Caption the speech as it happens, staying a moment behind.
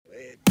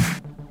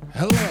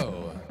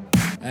Hello,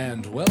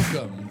 and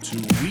welcome to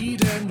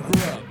Weed and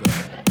Grub.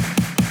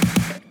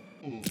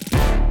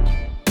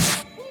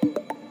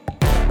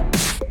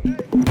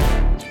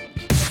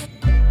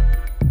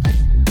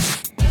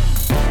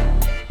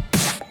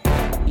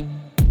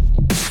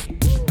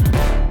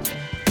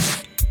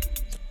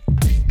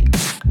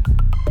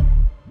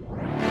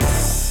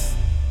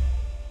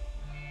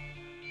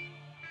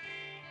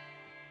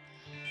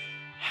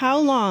 How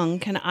long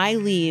can I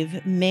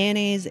leave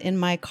mayonnaise in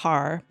my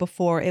car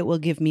before it will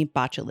give me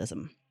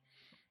botulism?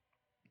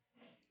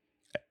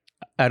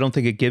 I don't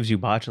think it gives you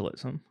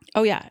botulism.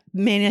 Oh, yeah.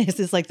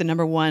 Mayonnaise is like the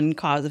number one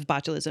cause of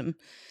botulism.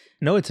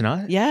 No, it's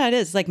not. Yeah, it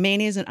is. It's like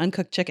mayonnaise and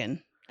uncooked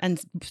chicken and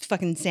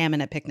fucking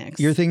salmon at picnics.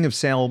 You're thinking of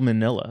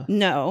salmonella.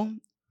 No,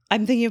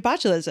 I'm thinking of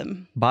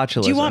botulism.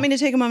 Botulism. Do you want me to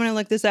take a moment and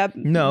look this up?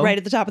 No. Right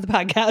at the top of the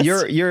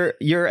podcast?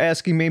 You're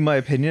asking me my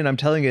opinion. I'm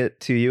telling it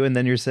to you, and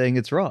then you're saying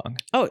it's wrong.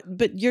 Oh,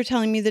 but you're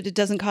telling me that it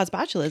doesn't cause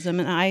botulism,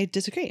 and I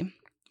disagree.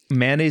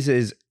 Mayonnaise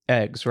is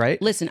eggs, right?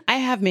 Listen, I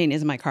have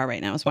mayonnaise in my car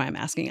right now. Is why I'm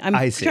asking. I'm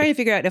I see. trying to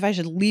figure out if I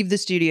should leave the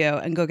studio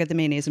and go get the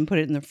mayonnaise and put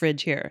it in the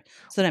fridge here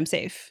so that I'm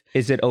safe.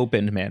 Is it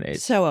opened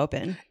mayonnaise? So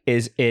open.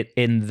 Is it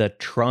in the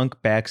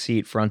trunk, back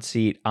seat, front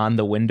seat, on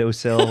the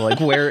windowsill? Like,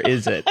 where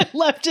is it? I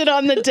left it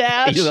on the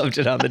dash. You left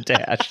it on the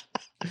dash.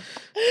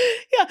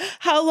 Yeah.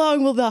 How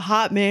long will the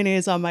hot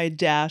mayonnaise on my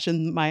dash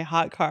in my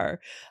hot car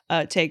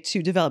take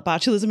to develop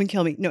botulism and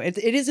kill me? No, it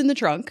is in the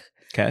trunk.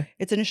 Okay.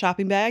 It's in a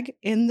shopping bag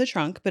in the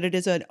trunk, but it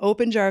is an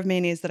open jar of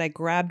mayonnaise that I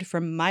grabbed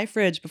from my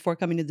fridge before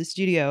coming to the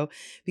studio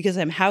because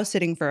I'm house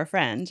sitting for a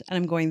friend and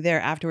I'm going there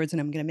afterwards and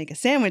I'm going to make a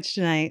sandwich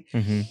tonight.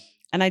 Mm-hmm.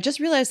 And I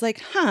just realized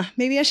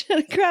maybe I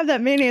should grab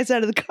that mayonnaise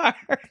out of the car.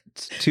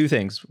 Two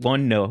things.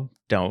 One, no,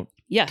 don't.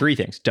 Yeah. Three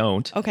things.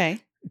 Don't. Okay.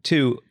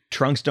 Two,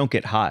 trunks don't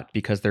get hot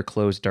because they're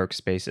closed, dark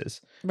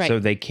spaces. Right. So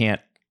they can't.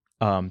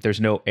 There's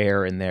no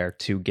air in there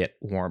to get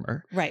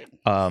warmer. Right.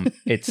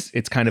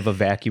 It's kind of a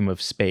vacuum of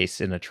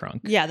space in a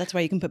trunk. Yeah, that's why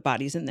you can put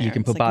bodies in there. You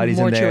can It's put like bodies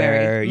in mortuary.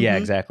 there. Yeah,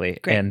 Mhm. exactly.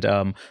 Great.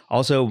 And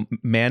also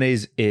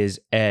mayonnaise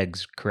is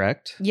eggs,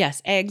 correct?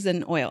 Yes, eggs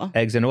and oil.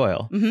 Eggs and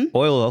oil. Mhm.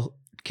 Oil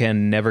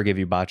can never give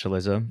you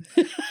botulism.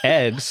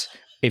 Eggs,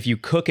 if you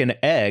cook an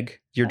egg,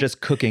 you're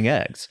just cooking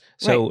eggs.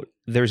 So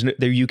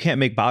you can't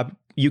make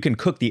you can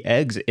cook the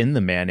eggs in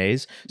the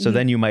mayonnaise. So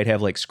then you might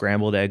have like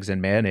scrambled eggs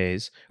and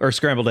mayonnaise or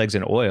scrambled eggs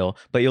and oil,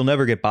 but you'll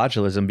never get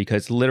botulism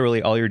because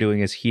literally all you're doing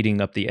is heating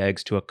up the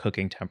eggs to a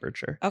cooking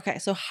temperature. Okay,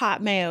 so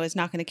hot mayo is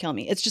not going to kill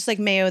me. It's just like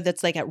mayo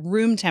that's like at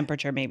room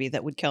temperature maybe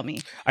that would kill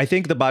me. I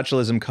think the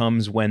botulism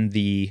comes when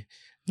the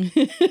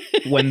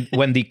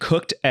when the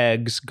cooked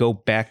eggs go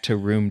back to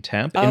room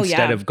temp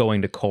instead of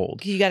going to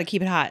cold. You got to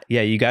keep it hot.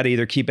 Yeah, you got to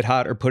either keep it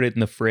hot or put it in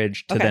the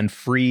fridge to then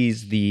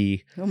freeze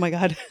the Oh my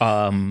God.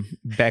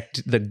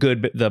 the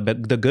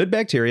good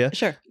bacteria.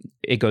 Sure.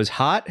 It goes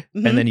hot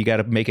and then you got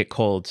to make it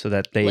cold so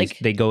that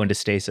they go into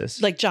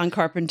stasis. Like John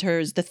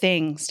Carpenter's The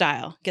Thing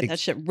style. Get that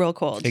shit real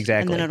cold.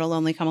 Exactly. And then it'll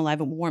only come alive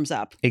when it warms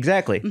up.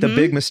 Exactly. The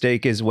big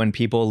mistake is when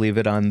people leave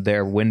it on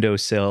their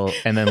windowsill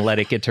and then let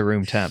it get to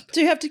room temp. So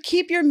you have to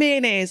keep your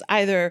mayonnaise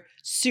either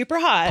super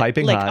hot,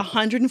 Piping like hot.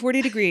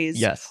 140 degrees.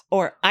 Yes.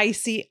 Or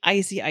icy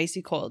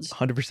cold.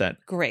 100%.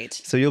 Great.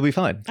 So you'll be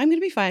fine. I'm going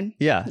to be fine.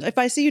 Yeah. If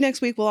I see you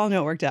next week, we'll all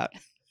know it worked out.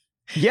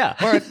 Yeah.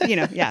 Or,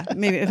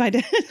 maybe if I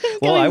did.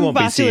 Well, I won't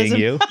be seeing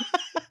you.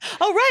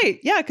 Oh, right.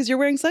 Yeah, because you're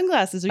wearing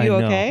sunglasses. Are you I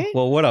know. okay?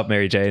 Well, what up,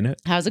 Mary Jane?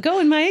 How's it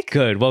going, Mike?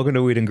 Good. Welcome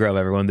to Weed and Grub,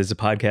 everyone. This is a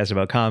podcast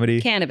about comedy,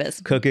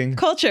 Cannabis. cooking,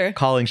 Culture.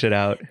 calling shit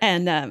out.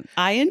 And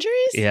eye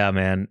injuries? Yeah,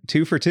 man.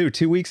 2 for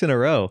 2 weeks in a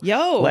row.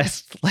 Yo.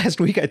 Last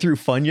week I threw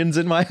Funyuns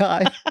in my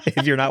eye.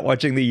 If you're not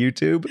watching the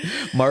YouTube,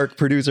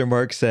 producer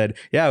Mark said,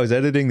 yeah, I was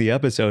editing the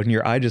episode and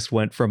your eye just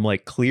went from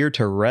like clear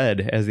to red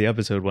as the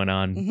episode went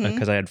on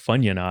because I had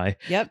Funyun eye.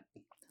 Yep.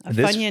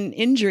 Funyun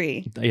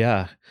injury.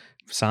 Yeah.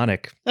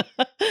 Sonic.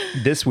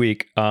 This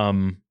week, I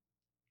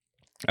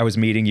was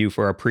meeting you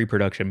for a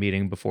pre-production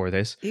meeting before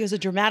this. It was a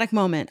dramatic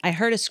moment. I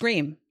heard a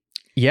scream.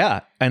 Yeah.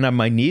 And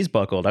my knees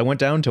buckled. I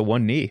went down to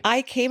one knee.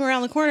 I came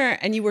around the corner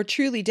and you were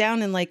truly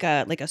down in like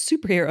a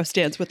superhero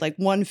stance with like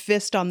one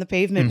fist on the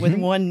pavement with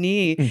one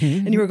knee.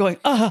 And you were going,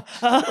 I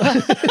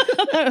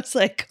was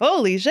like,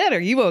 holy shit, are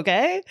you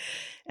okay?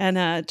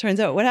 And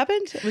turns out, what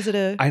happened? Was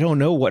it I don't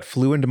know what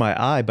flew into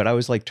my eye, but I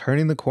was like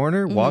turning the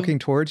corner, walking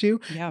towards you.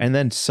 Yeah. And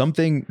then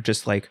something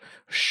just like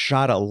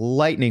shot a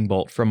lightning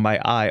bolt from my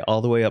eye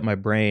all the way up my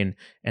brain.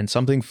 And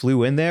something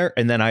flew in there.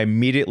 And then I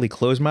immediately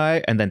closed my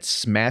eye and then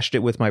smashed it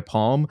with my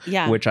palm.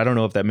 Yeah. Which I don't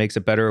know if that makes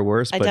it better or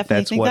worse. I but definitely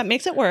that's think what, that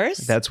makes it worse.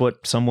 That's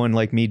what someone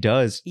like me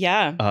does.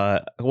 Yeah.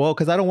 Well,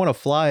 because I don't want to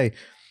fly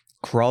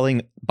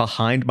crawling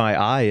behind my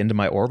eye into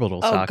my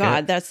orbital socket. Oh,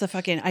 God. That's the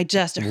fucking, I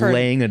just heard.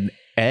 Laying an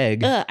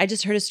egg. I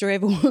just heard a story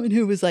of a woman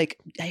who was like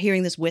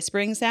hearing this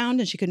whispering sound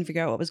and she couldn't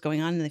figure out what was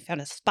going on and they found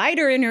a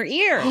spider in her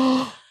ear.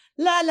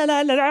 La la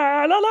la la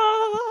la la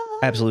la.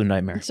 Absolute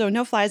nightmare. So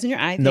no flies in your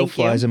eye. No Thank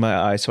flies you. in my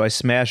eye. So I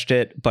smashed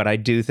it, but I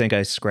do think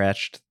I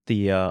scratched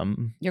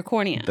Your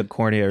cornea. the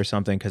cornea or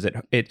something because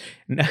it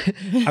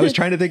I was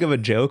trying to think of a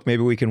joke.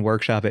 Maybe we can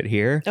workshop it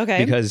here.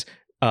 Okay. Because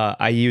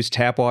I used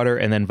tap water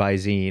and then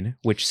Visine,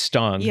 which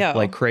stung Yo,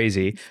 like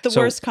crazy. The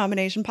worst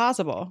combination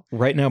possible.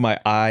 Right now my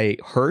eye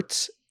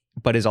hurts,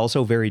 but is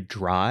also very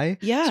dry.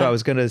 Yeah. So I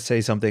was gonna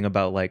say something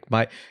about like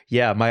my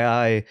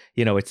eye,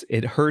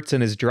 it hurts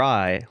and is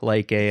dry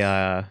like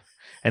a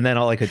and then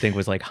all I could think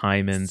was like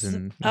Hymen's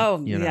and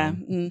yeah.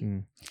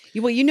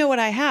 Well, you know what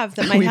I have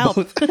that might help.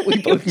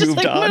 We both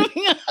moved on.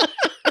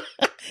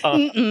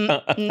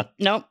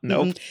 Nope.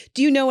 Nope.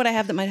 Do you know what I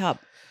have that might help?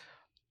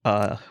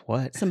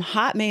 What? Some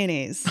hot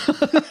mayonnaise.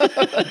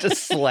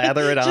 Just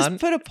slather it on. Just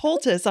put a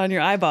poultice on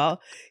your eyeball,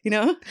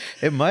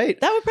 It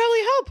might. That would probably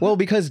help. Well,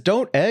 because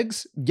don't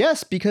eggs,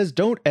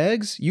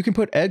 you can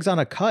put eggs on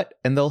a cut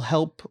and they'll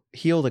help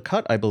heal the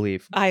cut, I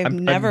believe. I've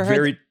never heard.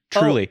 Very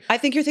truly. I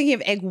think you're thinking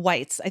of egg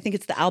whites. I think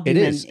it's the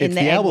albumin in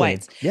the egg albumin.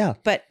 whites. Yeah.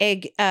 But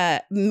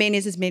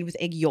mayonnaise is made with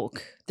egg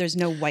yolk. There's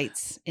no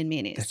whites in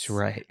mayonnaise. That's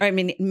right. Or, I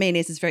mean,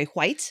 mayonnaise is very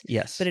white.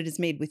 Yes. But it is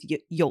made with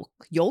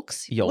yolks.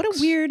 Yolks. What a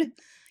weird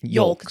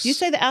yolk. Do you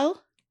say the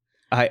L?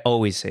 I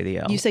always say the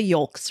L. You say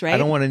yolks, right? I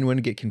don't want anyone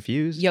to get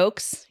confused.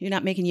 Yolks? You're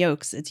not making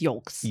yolks. It's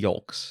yolks.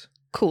 Yolks.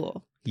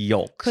 Cool.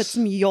 Yolks. Put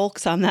some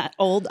yolks on that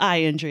old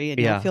eye injury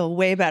and you'll feel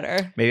way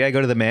better. Maybe I go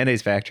to the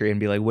mayonnaise factory and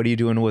be like, what are you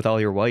doing with all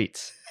your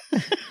whites?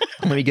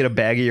 Let me get a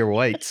bag of your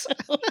whites.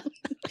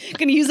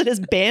 Gonna use it as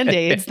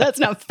Band-Aids. That's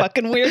not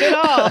fucking weird at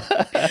all.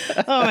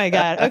 Oh my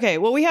God. Okay.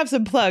 Well, we have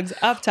some plugs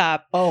up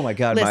top. Oh my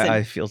God. Listen, my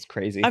eye feels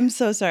crazy. I'm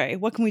so sorry.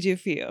 What can we do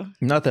for you?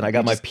 Nothing. I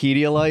got my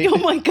Pedialyte Oh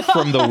my God.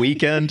 from the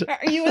weekend. Are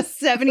you a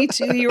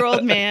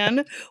 72-year-old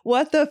man?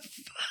 What the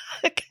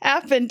fuck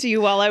happened to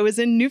you while I was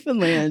in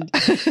Newfoundland?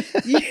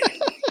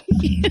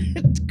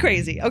 It's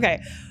crazy.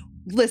 Okay.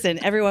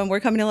 Listen, everyone, we're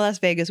coming to Las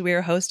Vegas. We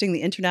are hosting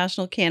the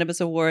International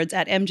Cannabis Awards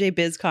at MJ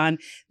BizCon.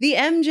 The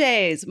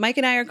MJs. Mike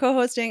and I are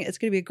co-hosting. It's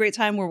going to be a great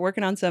time. We're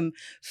working on some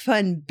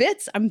fun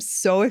bits. I'm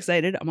so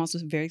excited. I'm also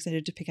very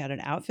excited to pick out an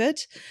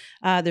outfit.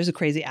 There's a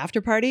crazy after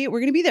party.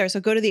 We're going to be there.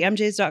 So go to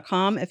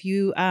themjs.com if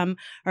you are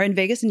in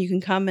Vegas and you can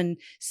come and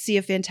see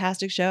a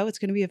fantastic show. It's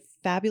going to be a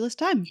fabulous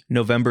time.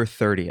 November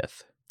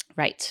 30th.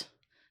 Right.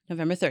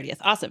 November 30th.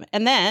 Awesome.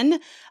 And then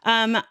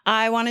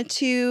I wanted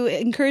to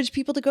encourage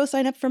people to go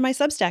sign up for my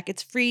Substack.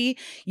 It's free.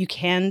 You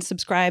can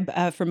subscribe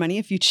for money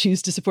if you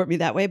choose to support me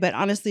that way. But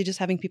honestly, just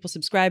having people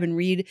subscribe and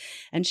read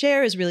and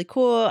share is really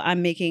cool.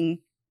 I'm making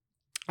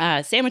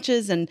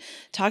sandwiches and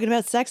talking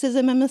about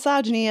sexism and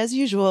misogyny as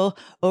usual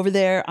over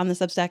there on the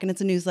Substack. And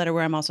it's a newsletter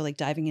where I'm also like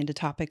diving into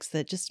topics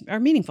that just are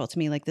meaningful to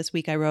me. Like this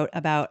week I wrote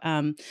about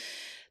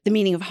the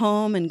meaning of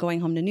home and going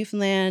home to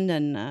Newfoundland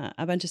and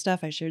a bunch of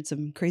stuff. I shared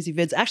some crazy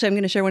vids. Actually, I'm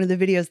going to share one of the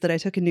videos that I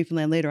took in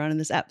Newfoundland later on in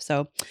this app.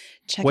 So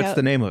check out. What's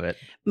the name of it?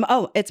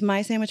 Oh, it's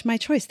My Sandwich, My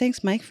Choice.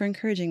 Thanks, Mike, for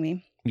encouraging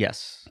me.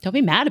 Yes. Don't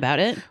be mad about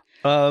it.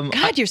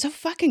 God, you're so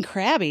fucking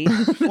crabby.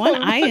 One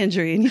eye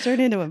injury and you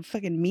turned into a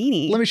fucking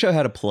meanie. Let me show you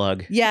how to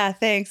plug. Yeah,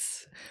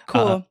 thanks.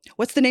 Cool.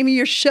 What's the name of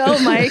your show,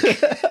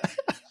 Mike?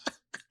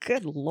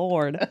 Good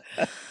Lord.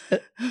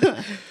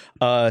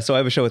 So I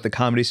have a show at the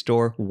Comedy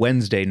Store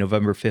Wednesday,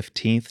 November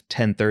 15th,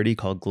 10:30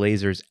 called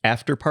Glazer's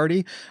After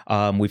Party.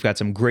 We've got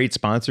some great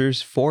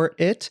sponsors for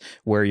it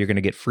where you're going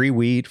to get free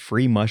weed,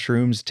 free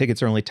mushrooms.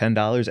 Tickets are only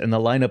 $10 and the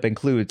lineup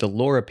includes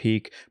Laura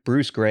Peak,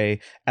 Bruce Gray,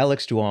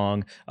 Alex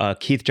Duong,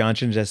 Keith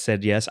Johnson just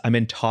said yes. I'm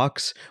in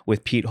talks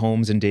with Pete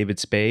Holmes and David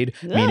Spade,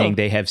 meaning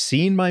they have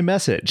seen my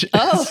message.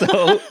 Oh.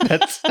 So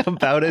that's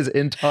about as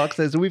in talks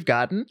as we've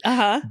gotten.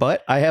 Uh-huh.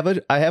 But I have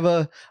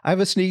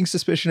a sneaking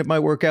suspicion it might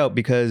work out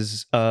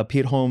because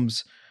Pete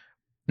Holmes'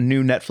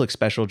 new Netflix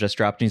special just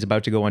dropped and he's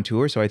about to go on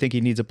tour. So I think he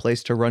needs a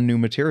place to run new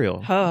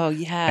material. Oh,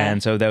 yeah.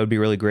 And so that would be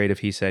really great if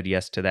he said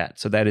yes to that.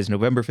 So that is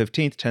November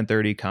 15th,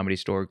 10:30, Comedy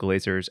Store,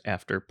 Glazer's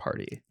After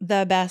Party.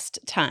 The best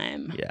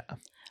time. Yeah.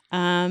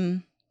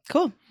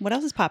 Cool. What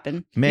else is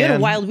popping? Man, you had a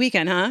wild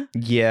weekend, huh?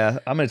 Yeah.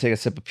 I'm going to take a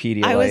sip of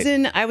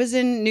Pedialyte. I was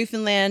in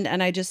Newfoundland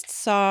and I just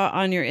saw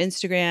on your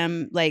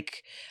Instagram,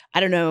 like, I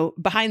don't know,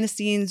 behind the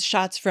scenes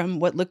shots from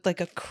what looked like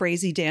a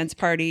crazy dance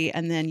party.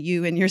 And then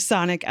you in your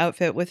Sonic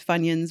outfit with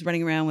Funyuns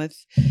running around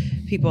with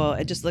people.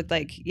 It just looked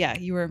like, yeah,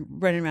 you were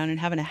running around and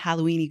having a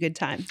Halloween-y good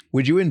time.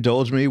 Would you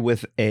indulge me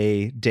with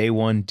a day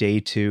 1, day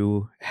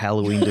 2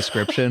 Halloween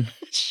description?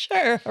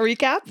 Sure. A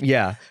recap?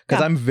 Yeah.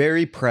 Because I'm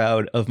very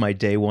proud of my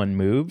day 1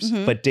 moves,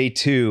 but day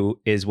 2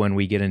 is when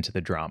we get into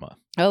the drama.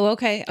 Oh,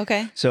 okay.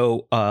 Okay.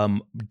 So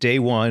day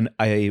 1,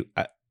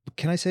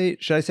 should I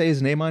say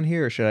his name on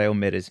here or should I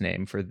omit his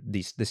name for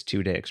this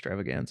 2-day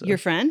extravaganza? Your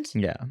friend?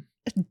 Yeah.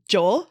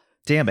 Joel?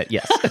 Damn it,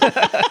 yes.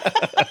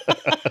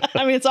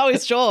 I mean, it's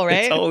always Joel,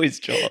 right? It's always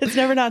Joel. It's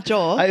never not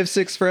Joel. I have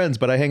 6 friends,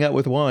 but I hang out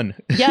with 1.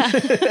 Yeah.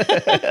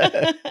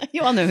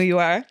 You all know who you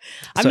are.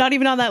 I'm not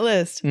even on that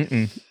list.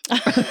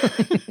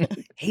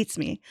 hates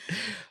me.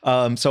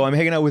 So I'm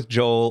hanging out with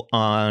Joel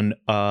on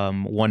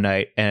one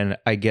night, and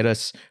I get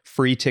us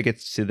free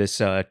tickets to this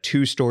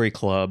 2-story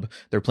club.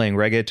 They're playing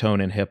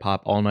reggaeton and hip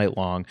hop all night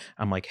long.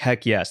 I'm like,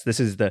 heck yes,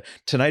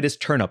 tonight is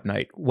turn up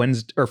night.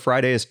 Wednesday or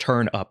Friday is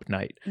turn up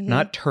night,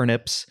 not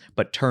turnips,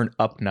 but turn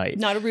up night.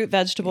 Not a root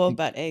vegetable,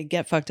 but a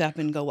get fucked up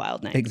and go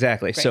wild night.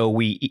 Exactly. Great. So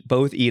we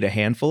both eat a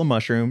handful of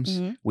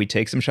mushrooms. We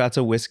take some shots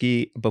of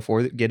whiskey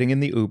before getting in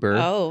the Uber.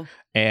 Oh,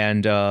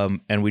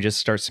 And we just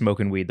start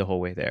smoking weed the whole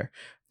way there.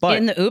 But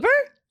in the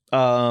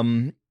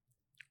Uber?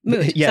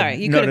 Mood. yeah,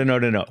 Sorry,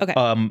 no. Okay.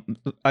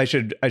 I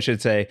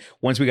should say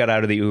once we got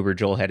out of the Uber,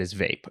 Joel had his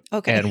vape.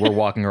 Okay. And we're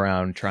walking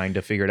around trying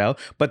to figure it out.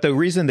 But the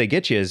reason they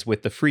get you is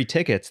with the free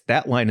tickets,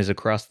 that line is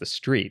across the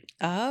street.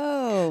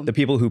 Oh. The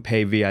people who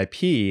pay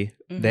VIP,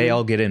 they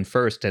all get in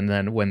first, and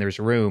then when there's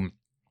room,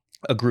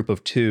 a group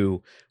of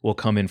 2 will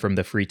come in from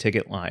the free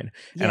ticket line.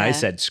 Yeah. And I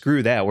said,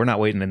 screw that. We're not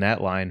waiting in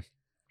that line.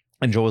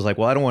 And Joel was like,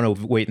 well, I don't want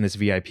to wait in this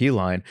VIP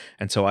line.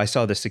 And so I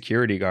saw the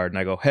security guard and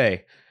I go,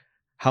 hey,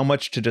 how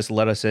much to just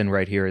let us in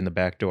right here in the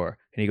back door?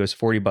 And he goes,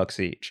 $40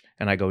 each.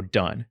 And I go,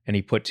 done. And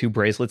he put 2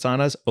 bracelets on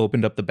us,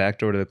 opened up the back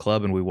door to the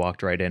club, and we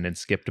walked right in and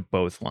skipped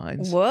both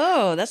lines.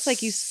 Whoa, that's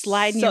like you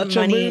sliding Such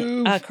your a money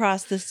move.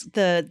 across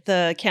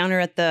the counter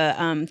at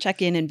the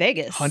check-in in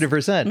Vegas.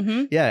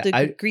 100%.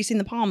 Yeah. Greasing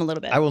the palm a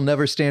little bit. I will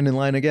never stand in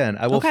line again.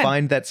 I will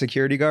find that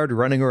security guard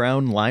running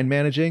around line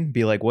managing,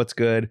 be like, what's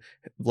good?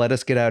 Let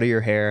us get out of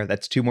your hair.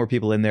 That's 2 more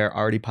people in there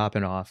already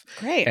popping off.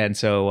 Great. And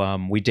so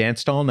we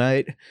danced all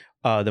night.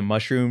 The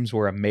mushrooms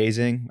were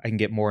amazing. I can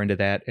get more into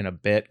that in a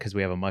bit because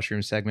we have a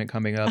mushroom segment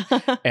coming up.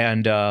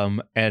 and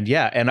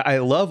I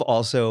love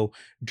also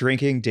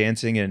drinking,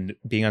 dancing, and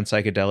being on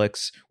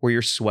psychedelics where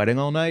you're sweating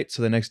all night.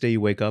 So the next day you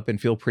wake up and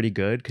feel pretty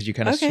good because you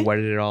kind of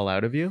sweated it all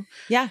out of you.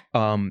 Yeah.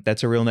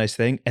 That's a real nice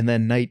thing. And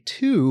then night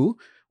 2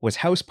 was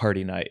house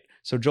party night.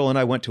 So Joel and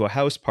I went to a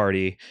house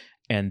party,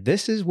 and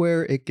this is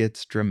where it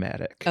gets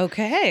dramatic.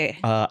 Okay.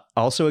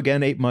 Also,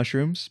 again, ate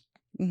mushrooms.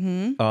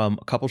 Mm-hmm.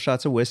 A couple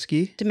shots of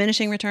whiskey.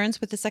 Diminishing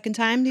returns with the second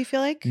time, do you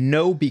feel like?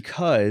 No,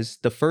 because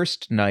the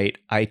first night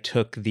I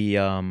took the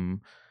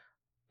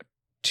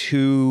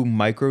 2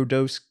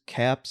 microdose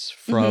caps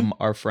from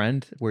our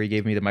friend where he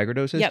gave me the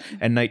microdoses. Yep.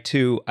 And night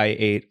 2, I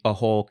ate a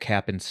whole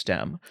cap and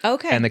stem.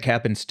 Okay. And the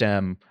cap and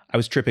stem, I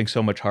was tripping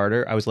so much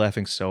harder. I was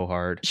laughing so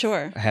hard.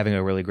 Sure. Having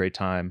a really great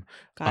time.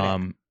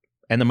 Got it.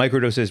 And the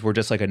microdoses were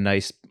just like a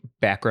nice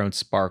background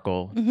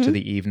sparkle to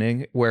the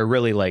evening, where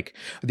really like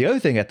the other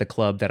thing at the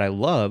club that I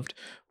loved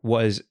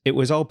was it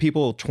was all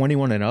people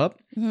 21 and up,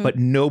 but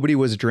nobody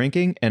was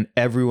drinking and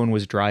everyone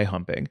was dry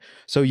humping.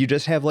 So you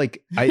just have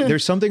like,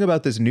 there's something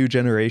about this new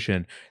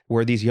generation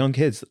where these young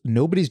kids,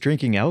 nobody's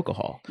drinking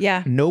alcohol.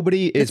 Yeah.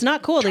 Nobody is It's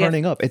not cool to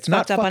turning get up. It's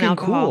not fucked up on fucking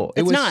alcohol. cool.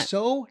 It It's was not.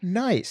 so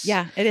nice.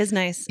 Yeah, it is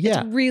nice. Yeah.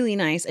 It's really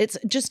nice. It's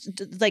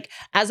just like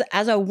as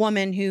a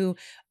woman who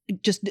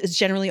just is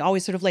generally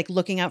always sort of like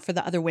looking out for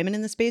the other women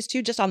in the space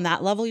too, just on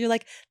that level, you're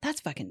like, that's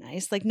fucking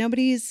nice. Like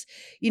nobody's,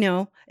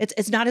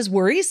 it's not as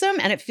worrisome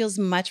and it feels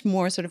much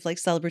more sort of like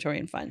celebratory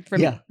and fun for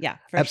me. Yeah,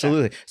 for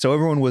absolutely. Sure. So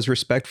everyone was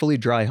respectfully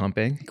dry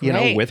humping,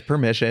 with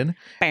permission.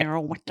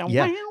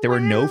 Yeah, there were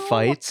no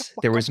fights.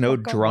 There was no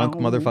drunk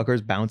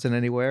motherfuckers bouncing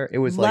anywhere. It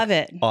was Love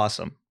it.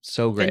 Awesome.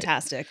 So great.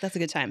 Fantastic. That's a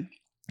good time.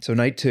 So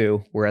night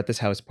 2, we're at this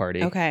house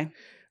party. Okay.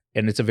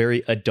 And it's a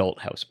very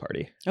adult house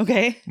party.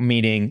 Okay.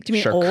 Meaning, do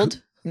you mean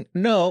old?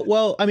 No,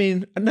 well, I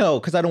mean, no,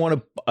 because I don't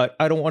want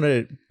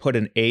to put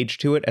an age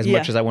to it as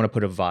much as I want to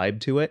put a vibe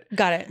to it.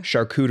 Got it.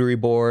 Charcuterie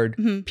board,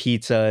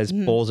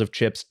 pizzas, bowls of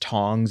chips,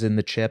 tongs in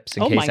the chips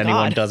in case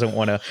anyone doesn't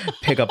want to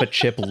pick up a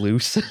chip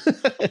loose.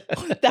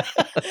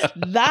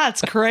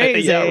 That's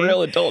crazy. Yeah,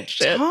 real adult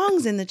shit.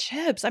 Tongs in the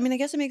chips. I mean, I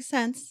guess it makes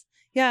sense.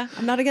 Yeah,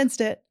 I'm not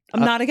against it. I'm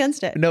not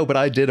against it. No, but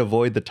I did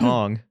avoid the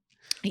tong.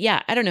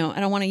 Yeah, I don't know. I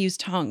don't want to use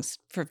tongs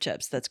for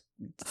chips. That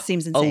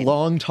seems insane. A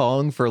long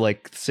tong for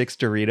like 6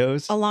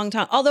 Doritos. A long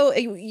tong. Although,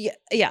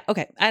 yeah,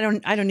 okay. I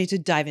don't need to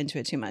dive into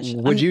it too much.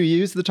 Would you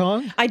use the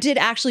tong? I did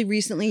actually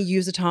recently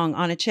use a tong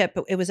on a chip,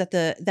 but it was at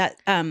that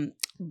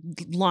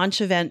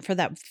launch event for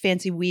that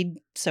fancy weed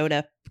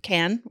soda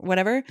can,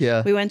 whatever.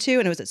 Yeah. We went to,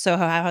 and it was at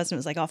Soho House, and it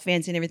was like all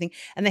fancy and everything.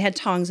 And they had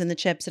tongs in the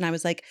chips, and I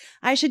was like,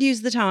 I should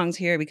use the tongs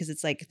here because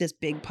it's like this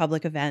big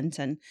public event,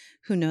 and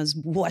who knows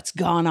what's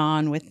gone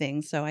on with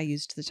things. So I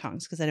used the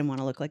tongs because I didn't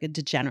want to look like a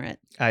degenerate.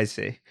 I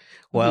see.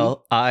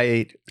 Well,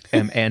 I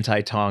am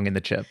anti-tong in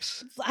the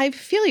chips. I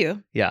feel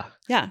you. Yeah.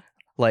 Yeah.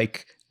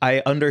 Like,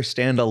 I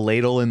understand a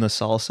ladle in the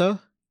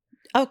salsa.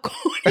 Oh,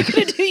 you're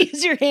going to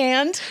use your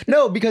hand?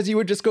 No, because you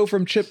would just go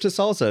from chip to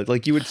salsa.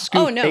 Like you would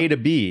scoop A to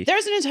B.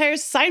 There's an entire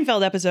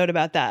Seinfeld episode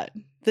about that.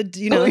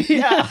 No,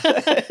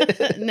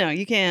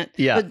 you can't.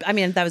 Yeah. But, I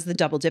mean, that was the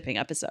double dipping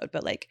episode,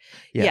 but like,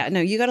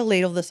 no, you got to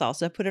ladle the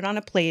salsa, put it on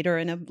a plate or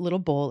in a little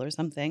bowl or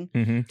something,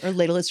 or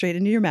ladle it straight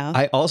into your mouth.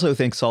 I also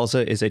think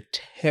salsa is a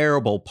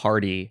terrible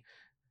party.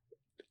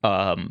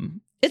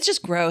 It's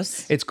just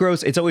gross. It's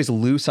gross. It's always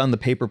loose on the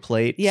paper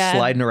plate,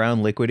 sliding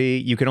around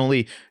liquidy. You can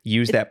only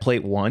use that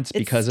plate once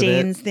because of it.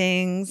 Stains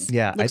things.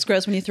 Yeah. Looks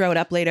gross when you throw it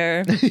up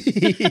later.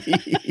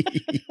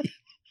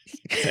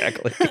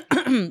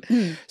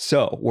 Exactly.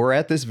 So we're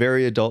at this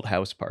very adult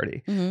house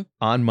party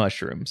on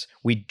mushrooms.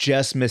 We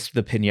just missed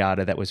the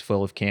piñata that was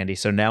full of candy.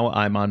 So now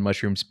I'm on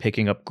mushrooms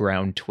picking up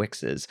ground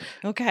Twixes,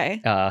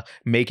 Okay.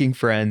 making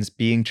friends,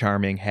 being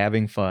charming,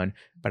 having fun.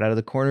 But out of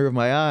the corner of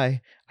my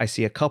eye, I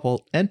see a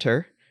couple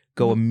enter,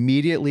 go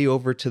immediately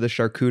over to the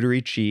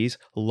charcuterie cheese,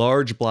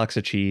 large blocks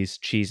of cheese,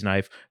 cheese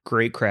knife,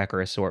 great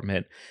cracker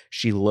assortment.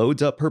 She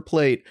loads up her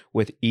plate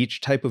with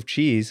each type of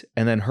cheese,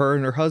 and then her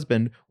and her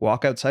husband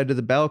walk outside to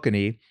the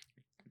balcony,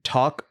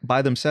 talk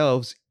by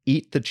themselves,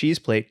 eat the cheese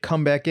plate,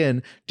 come back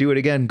in, do it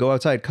again, go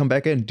outside, come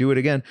back in, do it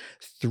again.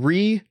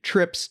 3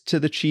 trips to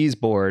the cheese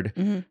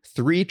board,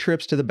 3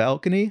 trips to the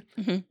balcony,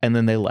 and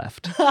then they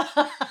left.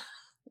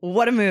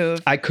 What a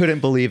move. I couldn't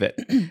believe it.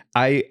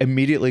 I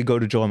immediately go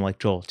to Joel. I'm like,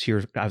 Joel,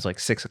 I was like,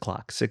 6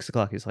 o'clock. 6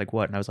 o'clock. He's like,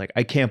 what? And I was like,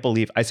 I can't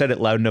believe. I said it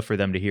loud enough for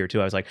them to hear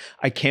too. I was like,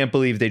 I can't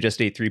believe they just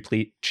ate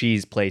 3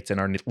 cheese plates and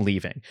are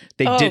leaving.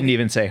 They didn't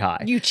even say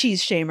hi. You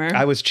cheese shamer.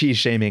 I was cheese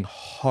shaming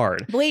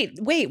hard. Wait.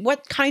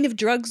 What kind of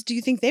drugs do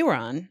you think they were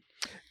on?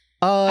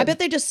 I bet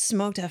they just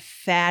smoked a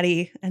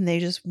fatty and they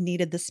just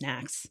needed the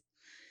snacks.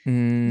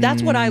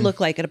 That's what I look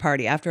like at a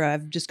party after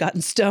I've just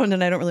gotten stoned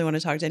and I don't really want to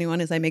talk to anyone.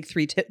 Is I make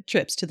 3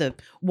 trips to the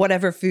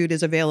whatever food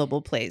is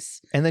available place,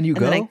 and then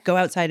then I go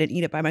outside and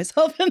eat it by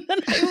myself, and then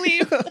I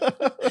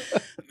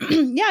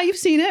leave. Yeah, you've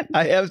seen it.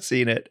 I have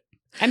seen it.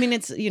 I mean,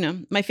 it's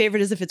my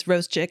favorite is if it's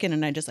roast chicken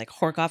and I just like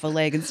hork off a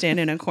leg and stand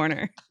in a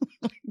corner.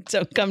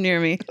 Don't come near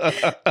me.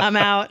 I'm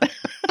out.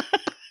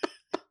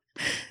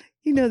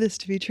 You know this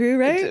to be true,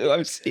 right? I do.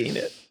 I've seen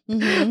it.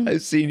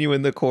 I've seen you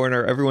in the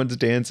corner. Everyone's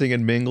dancing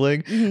and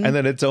mingling, and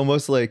then it's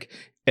almost like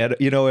at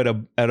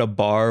a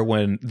bar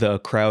when the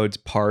crowds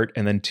part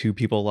and then 2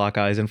 people lock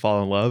eyes and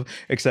fall in love.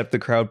 Except the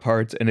crowd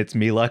parts and it's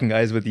me locking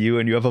eyes with you,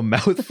 and you have a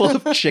mouthful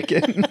of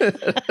chicken,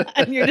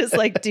 and you're just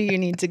like, "Do you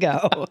need to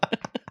go?"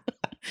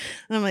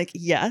 And I'm like,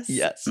 yes.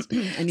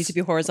 I need to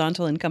be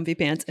horizontal in comfy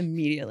pants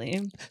immediately.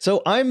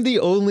 So I'm the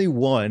only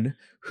one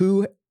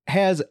who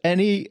has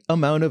any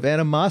amount of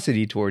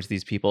animosity towards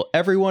these people.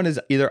 Everyone is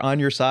either on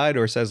your side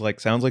or says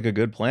like, sounds like a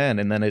good plan.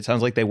 And then it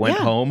sounds like they went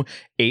home,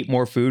 ate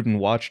more food and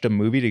watched a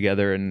movie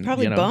together and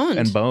probably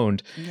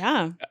boned.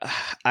 Yeah.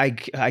 I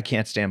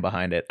can't stand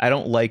behind it. I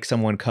don't like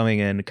someone coming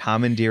in,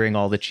 commandeering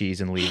all the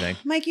cheese and leaving.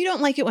 Mike, you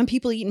don't like it when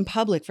people eat in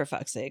public, for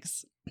fuck's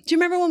sakes. Do you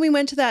remember when we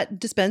went to that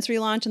dispensary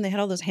launch and they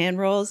had all those hand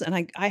rolls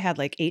and I had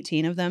like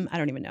 18 of them? I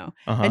don't even know.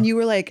 And you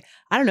were like,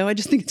 I don't know. I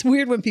just think it's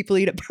weird when people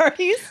eat at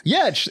parties.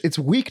 Yeah, it's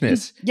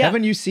weakness. Yeah.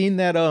 Haven't you seen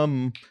that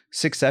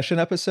Succession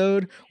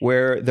episode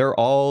where they're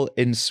all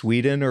in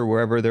Sweden or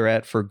wherever they're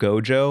at for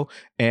Gojo,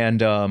 and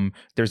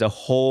there's a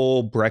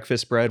whole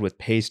breakfast spread with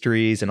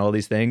pastries and all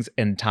these things,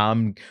 and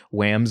Tom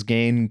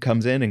Wamsgane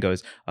comes in and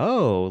goes,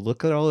 "Oh,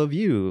 look at all of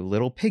you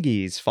little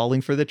piggies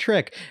falling for the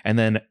trick," and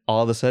then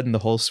all of a sudden the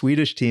whole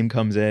Swedish team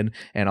comes in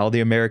and all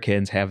the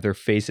Americans have their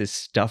faces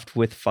stuffed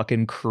with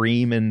fucking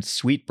cream and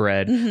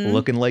sweetbread,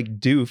 looking like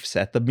doofs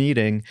at the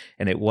meeting,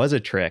 and it was a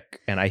trick.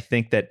 And I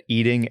think that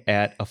eating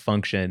at a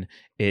function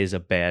is a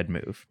bad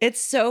move. It's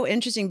so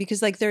interesting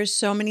because like there's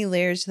so many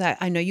layers to that.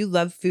 I know you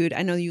love food.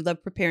 I know you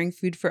love preparing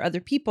food for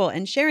other people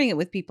and sharing it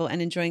with people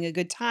and enjoying a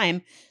good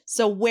time.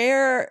 So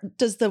where's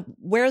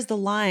the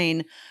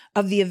line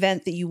of the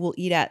event that you will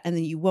eat at and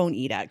then you won't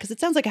eat at? Because it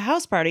sounds like a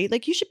house party.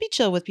 Like you should be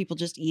chill with people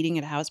just eating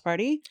at a house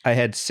party. I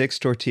had 6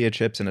 tortilla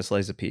chips and a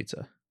slice of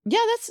pizza.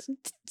 Yeah, that's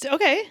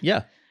okay.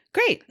 Yeah.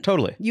 Great.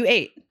 Totally. You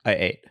ate. I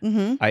ate.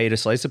 I ate a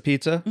slice of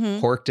pizza,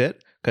 horked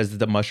it, because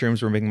the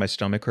mushrooms were making my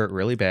stomach hurt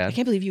really bad. I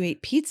can't believe you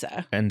ate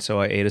pizza. And so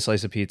I ate a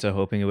slice of pizza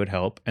hoping it would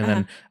help. And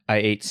then I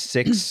ate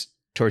 6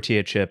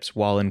 tortilla chips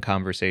while in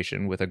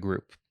conversation with a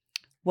group.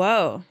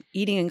 Whoa.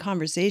 Eating in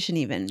conversation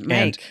even.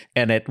 Mike.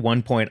 And at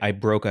one point I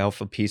broke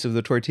off a piece of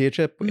the tortilla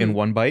chip in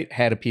one bite,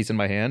 had a piece in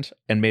my hand,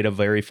 and made a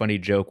very funny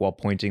joke while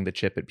pointing the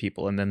chip at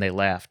people. And then they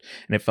laughed.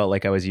 And it felt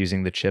like I was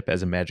using the chip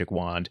as a magic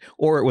wand.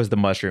 Or it was the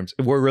mushrooms.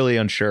 We're really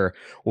unsure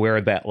where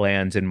that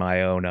lands in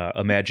my own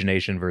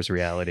imagination versus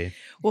reality.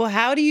 Well,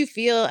 how do you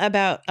feel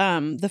about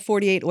the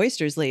 48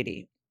 Oysters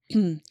lady?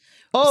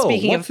 Oh,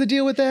 what's the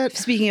deal with that?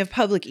 Speaking of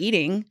public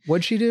eating.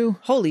 What'd she do?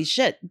 Holy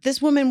shit.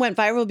 This woman went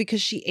viral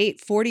because she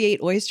ate 48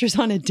 oysters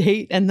on a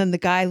date and then the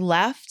guy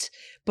left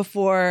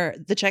before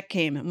the check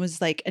came and was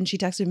like, and she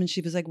texted him and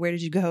she was like, "Where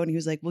did you go?" And he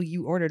was like, "Well,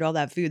 you ordered all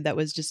that food. That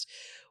was just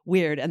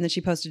weird." And then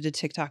she posted a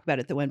TikTok about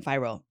it that went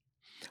viral.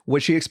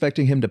 Was she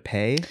expecting him to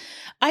pay?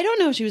 I don't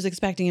know if she was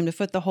expecting him to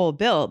foot the whole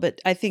bill,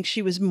 but I think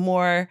she was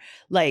more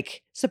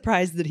like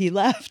surprised that he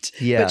left.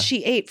 Yeah. But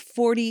she ate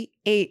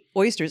 48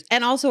 oysters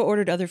and also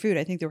ordered other food.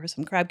 I think there were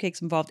some crab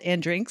cakes involved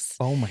and drinks.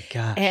 Oh my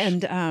gosh.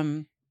 And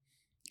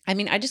I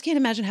mean, I just can't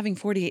imagine having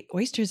 48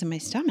 oysters in my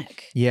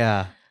stomach.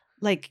 Yeah.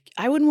 Like,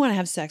 I wouldn't want to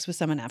have sex with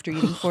someone after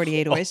eating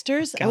 48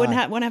 oysters. I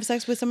wouldn't want to have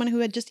sex with someone who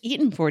had just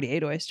eaten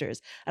 48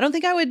 oysters. I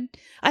think I would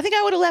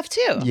have left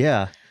too.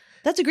 Yeah.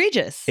 That's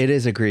egregious. It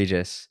is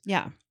egregious.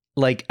 Yeah.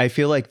 Like, I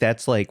feel like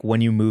that's like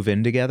when you move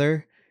in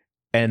together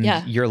and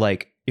you're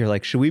like,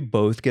 should we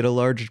both get a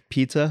large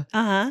pizza?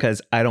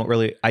 Because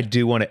I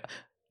do want to.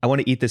 I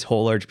want to eat this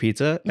whole large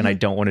pizza and I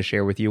don't want to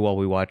share with you while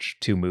we watch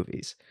 2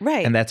 movies.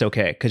 Right. And that's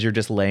okay because you're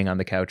just laying on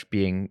the couch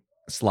being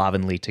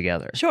slovenly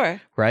together. Sure.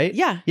 Right?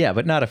 Yeah. Yeah,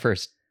 but not a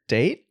first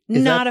date.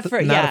 Not a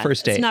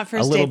first date. It's not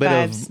first a little date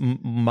bit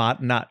vibes.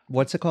 of not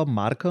what's it called?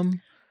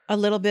 Modicum? A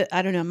little bit,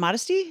 I don't know,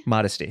 modesty?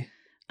 Modesty.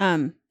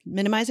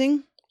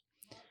 Minimizing?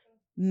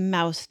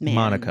 Mouse man.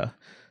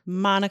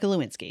 Monica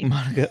Lewinsky.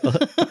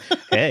 Monica.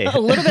 Hey. A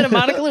little bit of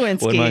Monica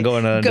Lewinsky. What am I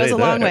going on? Goes a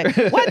long way.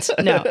 What?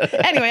 No.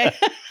 Anyway.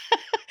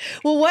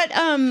 Well, what?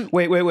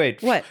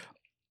 Wait. What?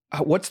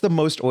 What's the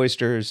most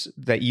oysters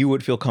that you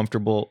would feel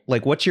comfortable?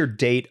 Like, what's your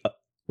date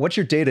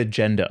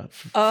agenda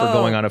for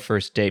going on a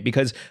first date?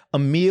 Because a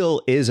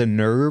meal is a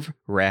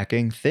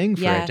nerve-wracking thing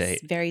for a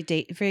date. Very,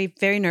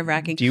 very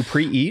nerve-wracking. Do you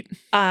pre-eat?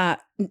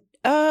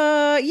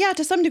 Yeah,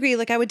 to some degree.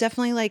 Like, I would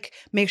definitely like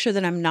make sure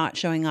that I'm not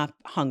showing up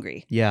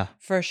hungry. Yeah.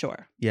 For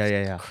sure.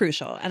 Yeah.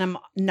 Crucial. And I'm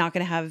not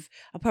going to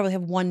I'll probably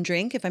have one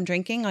drink. If I'm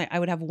drinking, I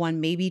would have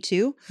one, maybe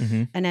 2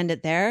 and end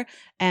it there.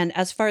 And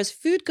as far as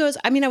food goes,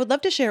 I mean, I would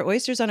love to share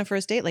oysters on a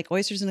first date. Like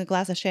oysters and a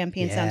glass of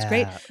champagne sounds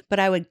great. But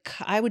I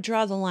would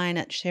draw the line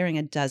at sharing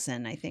a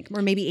dozen, I think,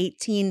 or maybe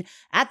 18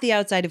 at the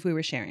outside if we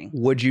were sharing.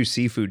 Would you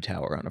seafood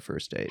tower on a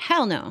first date?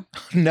 Hell no.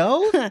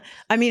 No?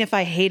 I mean, if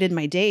I hated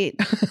my date.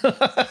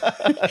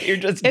 You're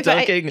just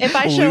dunking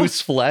loose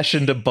flesh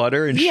into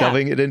butter and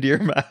shoving it into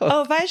your mouth.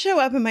 Oh, if I show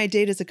up and my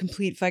date is a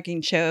complete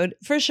fucking chode,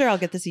 for sure I'll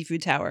get the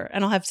seafood tower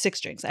and I'll have 6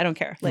 drinks. I don't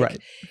care. Like,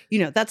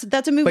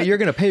 that's a move. But you're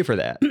going to pay for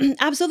that.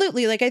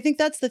 Absolutely. Like, I think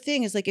that's the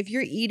thing is like, if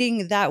you're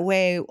eating that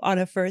way on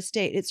a first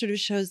date, it sort of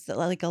shows that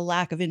like a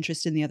lack of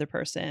interest in the other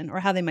person or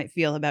how they might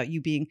feel about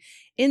you being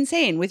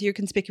insane with your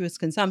conspicuous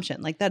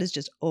consumption. Like that is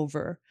just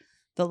over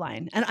the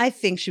line. And I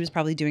think she was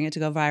probably doing it to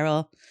go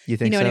viral. You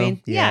think so? You know what I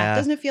mean? Yeah.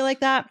 Doesn't it feel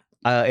like that?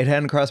 It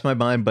hadn't crossed my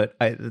mind, but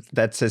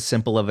that's as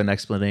simple of an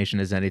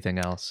explanation as anything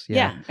else.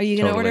 Yeah. Are you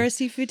going to order a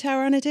seafood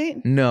tower on a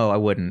date? No, I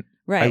wouldn't.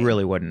 Right. I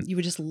really wouldn't. You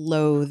would just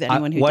loathe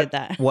anyone who did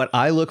that. What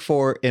I look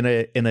for in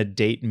a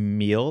date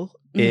meal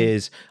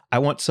is I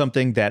want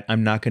something that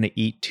I'm not going to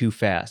eat too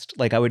fast.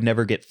 Like I would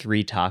never get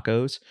 3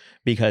 tacos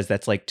because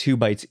that's like 2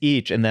 bites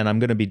each. And then I'm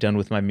going to be done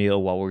with my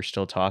meal while we're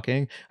still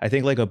talking. I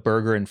think like a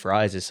burger and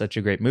fries is such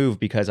a great move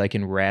because I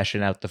can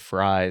ration out the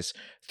fries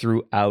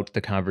throughout the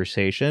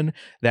conversation.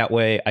 That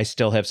way I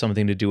still have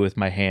something to do with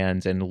my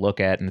hands and look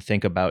at and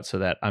think about so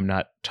that I'm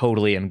not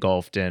totally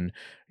engulfed in,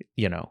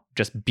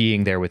 just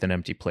being there with an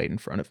empty plate in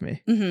front of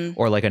me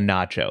or like a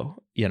nacho,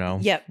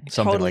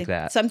 something like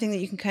that. Something that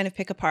you can kind of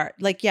pick apart.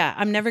 Like,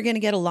 I'm never going to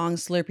get a long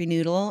slurpy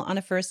noodle on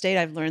a first date.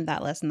 I've learned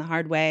that lesson the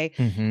hard way.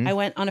 I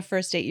went on a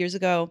first date years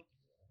ago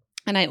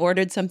and I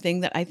ordered something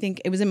that I think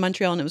it was in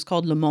Montreal and it was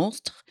called Le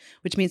Monstre,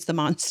 which means the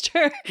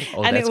monster.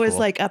 Oh, and it was cool.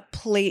 like a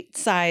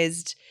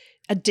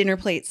dinner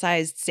plate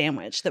sized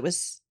sandwich that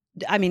was,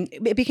 I mean,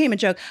 it became a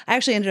joke. I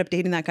actually ended up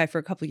dating that guy for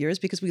a couple of years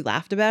because we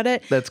laughed about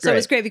it. That's great. So it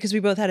was great because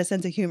we both had a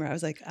sense of humor. I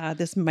was like,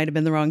 this might have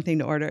been the wrong thing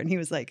to order. And he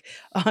was like,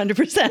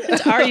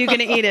 100%. Are you going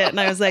to eat it? And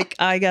I was like,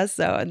 I guess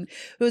so. And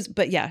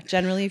but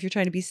generally, if you're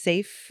trying to be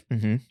safe.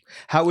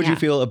 How would you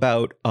feel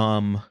about,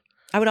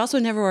 I would also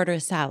never order a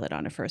salad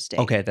on a first date.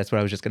 Okay. That's what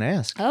I was just going to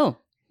ask. Oh,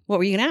 what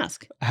were you going to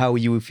ask? How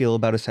you would feel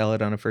about a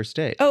salad on a first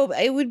date? Oh,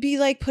 it would be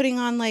like putting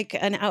on like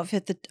an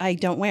outfit that I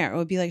don't wear. It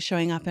would be like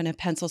showing up in a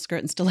pencil skirt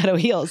and stiletto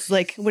heels.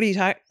 Like, what are you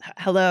talking?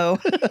 Hello.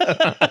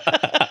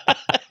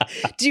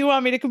 Do you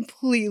want me to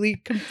completely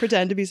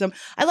pretend to be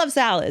I love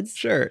salads.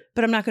 Sure.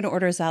 But I'm not going to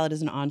order a salad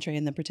as an entree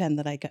and then pretend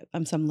that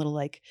I'm some little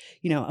like,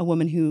 a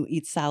woman who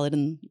eats salad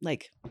and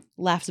like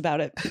laughs about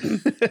it.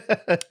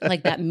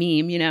 Like that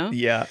meme,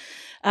 Yeah.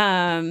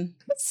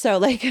 So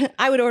like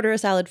I would order a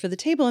salad for the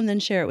table and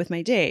then share it with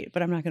my date,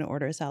 but I'm not going to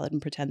order a salad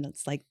and pretend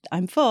that's like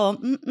I'm full.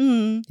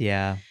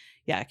 Yeah.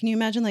 Yeah. Can you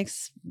imagine like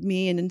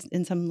me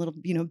in some little,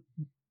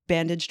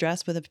 bandage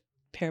dress with a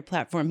pair of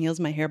platform heels,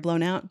 my hair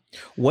blown out?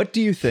 What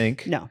do you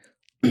think? No.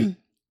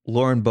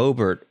 Lauren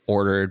Boebert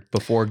ordered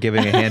before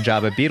giving a hand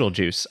job at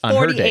Beetlejuice on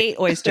her date? 48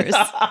 oysters.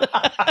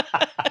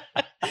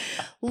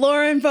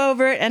 Lauren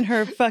Boebert and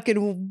her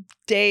fucking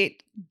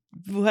date,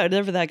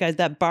 whatever that guy's,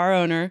 that bar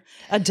owner,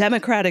 a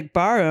Democratic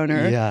bar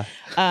owner.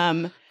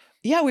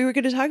 Yeah. We were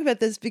going to talk about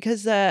this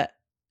because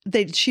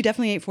she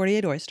definitely ate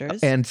 48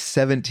 oysters. And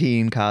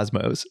 17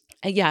 Cosmos.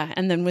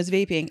 And then was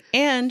vaping.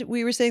 And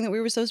we were saying that we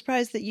were so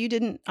surprised that you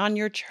didn't, on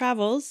your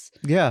travels,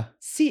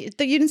 see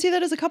that you didn't see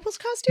that as a couple's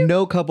costume?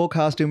 No couple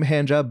costume,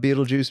 handjob,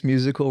 Beetlejuice,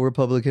 musical,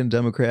 Republican,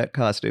 Democrat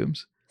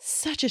costumes.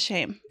 Such a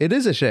shame. It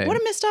is a shame. What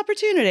a missed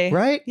opportunity.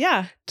 Right?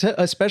 Yeah.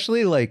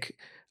 Especially like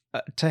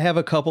to have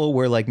a couple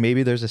where like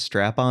maybe there's a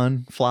strap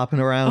on flopping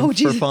around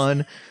for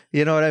fun.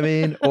 You know what I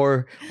mean?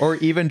 Or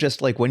even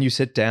just like when you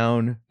sit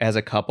down as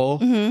a couple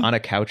on a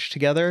couch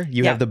together,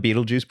 you have the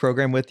Beetlejuice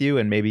program with you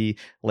and maybe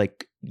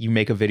like you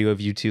make a video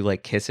of you two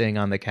like kissing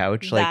on the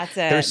couch. Like That's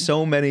it. There's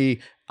so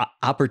many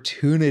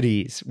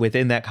opportunities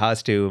within that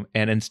costume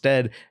and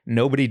instead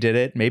nobody did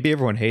it. Maybe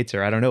everyone hates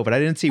her. I don't know, but I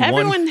didn't see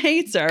everyone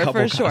hates her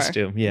couple for sure.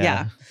 Costume.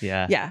 Yeah.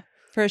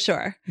 For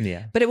sure.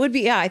 Yeah. But it would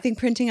be, I think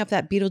printing up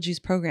that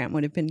Beetlejuice program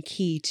would have been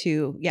key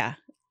to,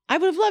 I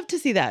would have loved to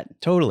see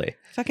that. Totally.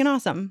 Fucking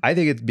awesome. I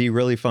think it'd be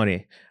really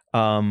funny.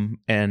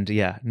 And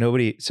yeah,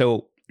 nobody.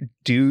 So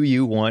do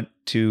you want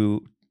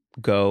to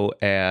go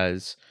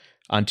as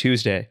on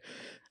Tuesday?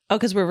 Oh,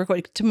 because we're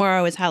recording.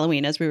 Tomorrow is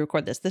Halloween as we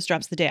record this. This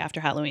drops the day after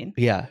Halloween.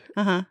 Yeah.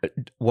 Uh-huh.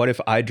 What if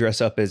I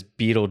dress up as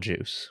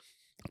Beetlejuice?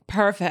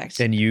 Perfect.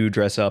 And you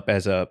dress up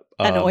as an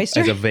oyster?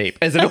 As a vape.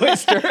 As an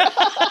oyster.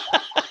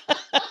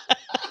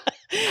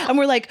 And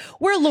we're like,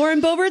 we're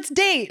Lauren Boebert's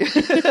date.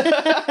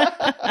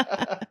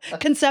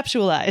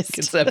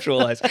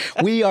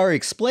 Conceptualized. We are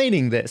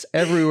explaining this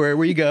everywhere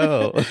we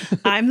go.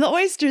 I'm the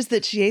oysters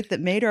that she ate that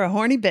made her a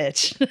horny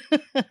bitch.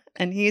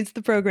 And he's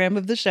the program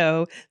of the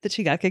show that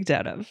she got kicked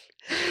out of.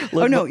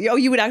 Look,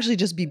 you would actually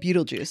just be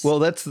Beetlejuice.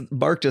 Well,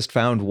 Mark just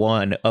found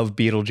one of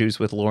Beetlejuice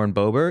with Lauren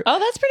Boebert. Oh,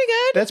 that's pretty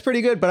good. That's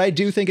pretty good, but I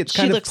do think it's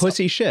kind of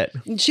pussy shit.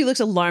 She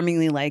looks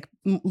alarmingly like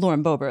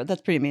Lauren Boebert.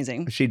 That's pretty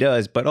amazing. She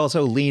does, but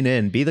also lean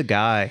in, be the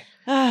guy.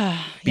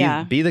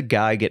 Yeah. Be the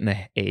guy getting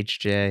a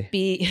HJ.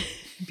 Be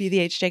the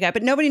HJ guy.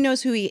 But nobody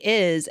knows who he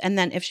is. And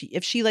then if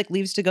she like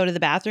leaves to go to the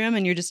bathroom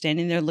and you're just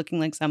standing there looking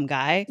like some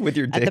guy with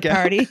your dick at the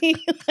party,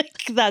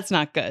 like that's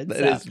not good.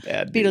 That is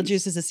bad.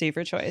 Beetlejuice is a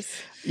safer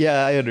choice.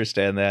 Yeah, I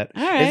understand that.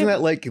 All right. Isn't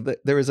that like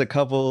there was a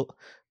couple?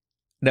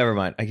 Never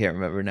mind. I can't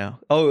remember now.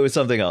 Oh, it was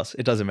something else.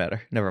 It doesn't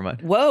matter. Never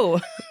mind. Whoa.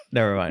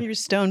 Never mind. Your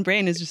stone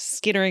brain is just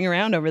skittering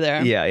around over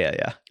there.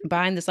 Yeah.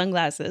 Behind the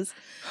sunglasses.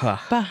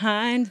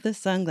 Behind the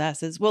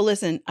sunglasses. Well,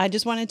 listen, I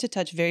just wanted to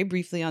touch very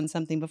briefly on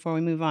something before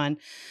we move on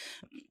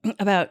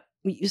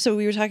so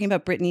we were talking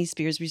about Britney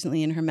Spears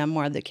recently in her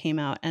memoir that came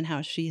out and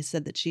how she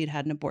said that she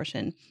had an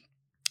abortion.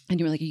 And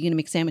you were like, are you going to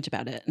make a sandwich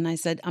about it? And I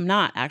said, I'm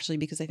not actually,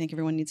 because I think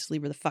everyone needs to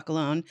leave her the fuck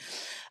alone.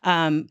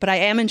 But I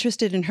am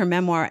interested in her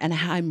memoir, and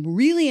I'm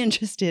really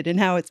interested in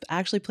how it's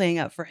actually playing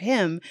out for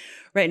him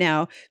right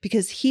now,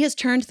 because he has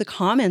turned the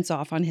comments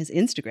off on his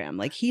Instagram.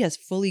 Like he has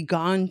fully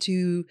gone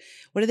to,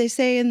 what do they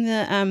say in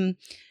the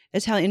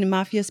Italian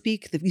mafia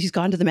speak? He's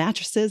gone to the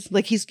mattresses.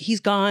 Like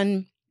he's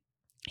gone.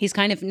 He's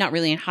kind of not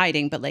really in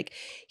hiding, but like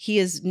he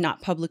is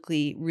not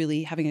publicly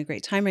really having a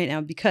great time right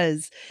now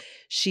because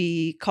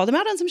she called him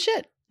out on some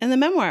shit in the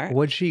memoir.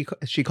 What she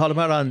called him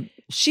out on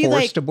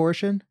forced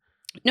abortion?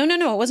 No.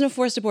 It wasn't a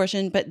forced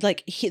abortion, but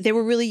like they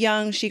were really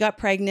young. She got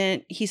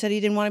pregnant. He said he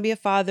didn't want to be a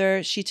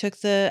father. She took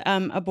the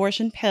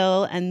abortion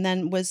pill and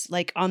then was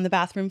like on the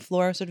bathroom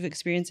floor, sort of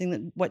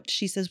experiencing what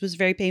she says was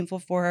very painful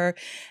for her.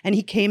 And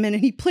he came in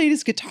and he played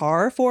his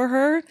guitar for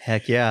her.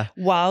 Heck yeah.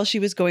 While she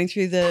was going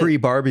through the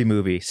pre-Barbie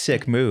movie.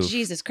 Sick move.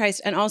 Jesus Christ.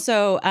 And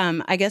also,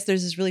 I guess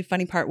there's this really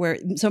funny part where,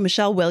 so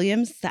Michelle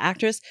Williams, the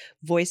actress,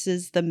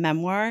 voices the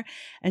memoir.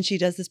 And she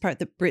does this part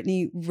that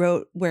Britney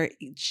wrote where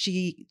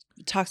she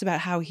talks about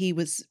how he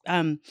was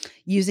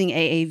using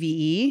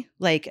AAVE,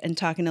 like, and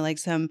talking to like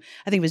some,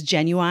 I think it was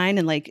Genuine,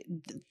 and like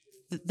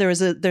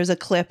there's a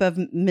clip of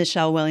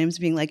Michelle Williams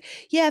being like,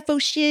 yeah,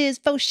 faux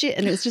shit,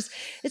 and it's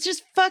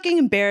just fucking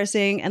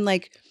embarrassing. And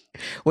like,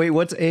 wait,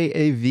 what's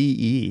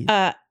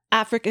AAVE?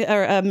 African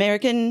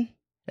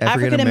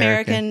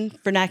American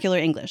vernacular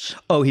English.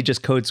 Oh, he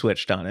just code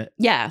switched on it.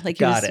 Yeah, like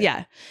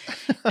yeah.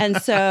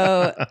 And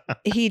so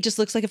he just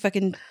looks like a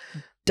fucking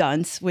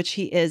dunce, which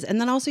he is. And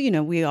then also,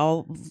 we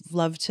all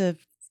love to,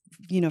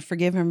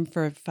 forgive him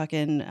for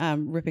fucking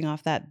ripping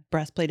off that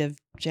breastplate of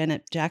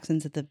Janet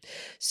Jackson's at the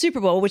Super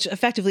Bowl, which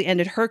effectively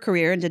ended her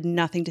career and did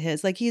nothing to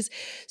his. Like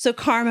so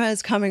karma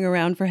is coming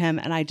around for him.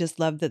 And I just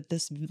love that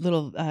this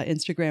little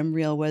Instagram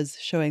reel was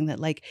showing that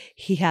like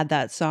he had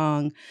that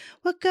song,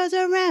 what goes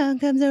around,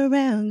 comes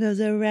around,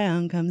 goes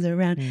around, comes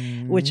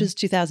around, which is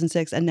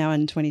 2006. And now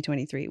in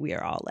 2023, we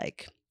are all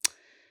like,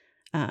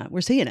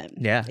 we're seeing it.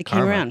 Yeah. It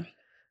came around.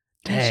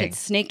 That shit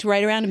snaked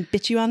right around and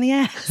bit you on the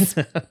ass.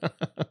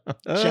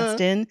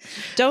 Justin,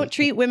 don't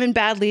treat women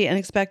badly and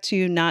expect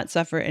to not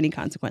suffer any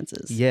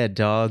consequences. Yeah,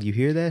 dog. You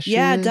hear that shit?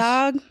 Yeah,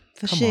 dog.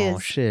 For Come shiz. on,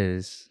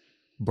 shiz.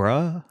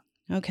 Bruh.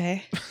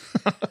 Okay.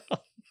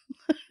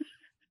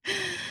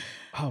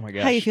 Oh my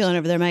gosh. How you feeling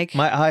over there, Mike?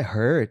 My eye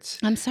hurts.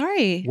 I'm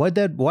sorry. Why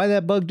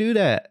that bug do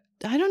that?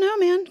 I don't know,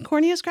 man.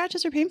 Cornea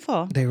scratches are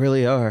painful. They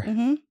really are.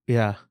 Mm-hmm.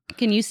 Yeah.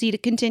 Can you see to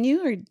continue,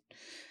 or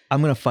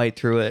I'm gonna fight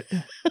through it.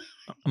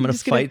 I'm going to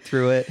fight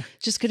through it.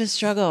 Just going to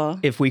struggle.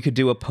 If we could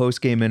do a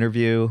post-game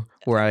interview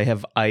where I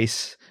have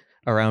ice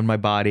around my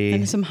body.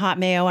 And some hot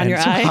mayo on your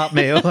eye. And some hot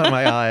mayo on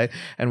my eye.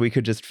 And we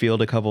could just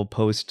field a couple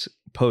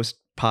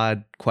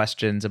post-pod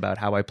questions about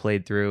how I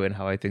played through and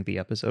how I think the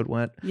episode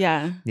went.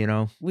 Yeah.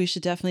 We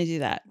should definitely do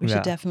that. It's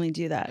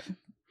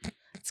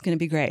going to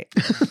be great.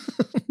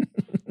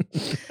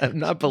 I'm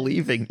not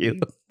believing you.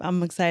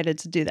 I'm excited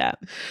to do that.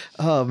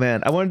 Oh,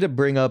 man. I wanted to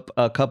bring up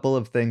a couple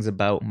of things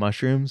about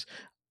mushrooms.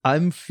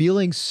 I'm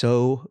feeling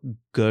so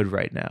good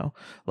right now.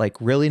 Like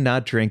really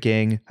not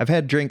drinking. I've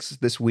had drinks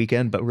this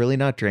weekend, but really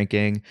not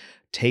drinking.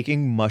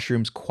 Taking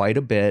mushrooms quite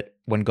a bit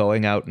when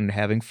going out and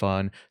having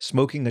fun.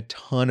 Smoking a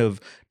ton of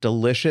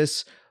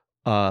delicious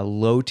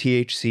low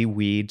THC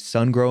weed,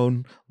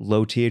 sun-grown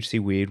low THC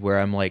weed where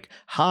I'm like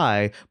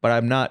high, but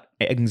I'm not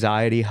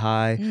anxiety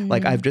high.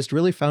 Like I've just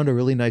really found a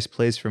really nice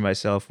place for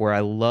myself where I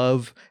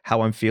love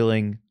how I'm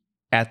feeling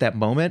at that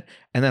moment,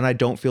 and then I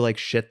don't feel like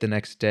shit the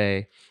next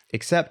day,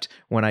 except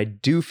when I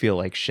do feel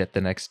like shit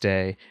the next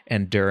day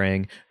and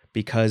during,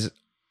 because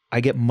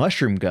I get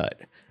mushroom gut.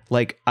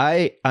 Like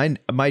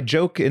my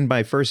joke in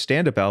my first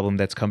stand-up album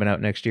that's coming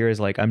out next year is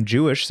like, I'm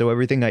Jewish, so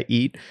everything I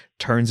eat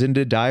turns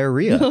into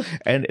diarrhea.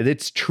 And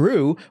it's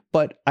true,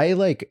 but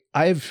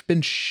I've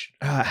been,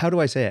 how do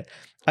I say it?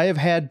 I have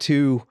had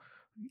to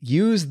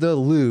use the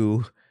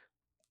loo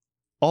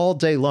all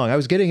day long. I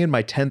was getting in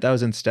my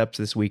 10,000 steps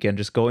this weekend,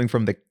 just going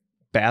from the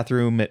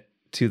bathroom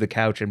to the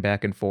couch and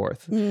back and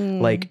forth.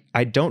 Like,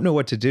 I don't know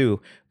what to do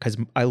because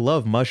I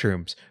love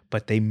mushrooms,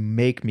 but they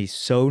make me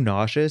so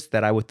nauseous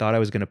that I thought I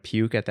was going to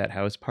puke at that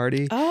house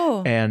party.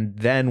 Oh. And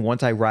then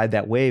once I ride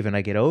that wave and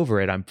I get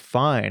over it, I'm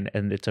fine.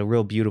 And it's a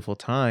real beautiful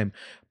time.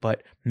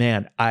 But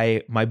man,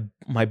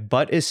 my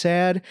butt is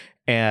sad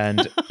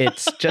and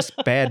it's just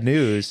bad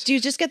news. Do you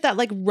just get that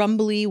like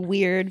rumbly,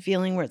 weird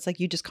feeling where it's like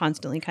you just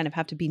constantly kind of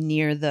have to be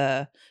near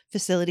the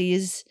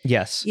facilities?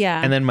 Yes. Yeah.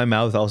 And then my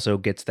mouth also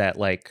gets that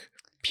like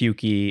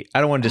pukey.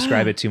 I don't want to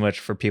describe it too much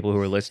for people who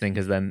are listening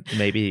because then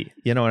maybe,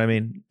 you know what I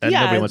mean?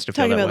 Nobody wants to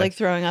feel talking that about way. like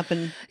throwing up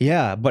and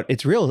Yeah, but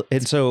it's real.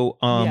 And so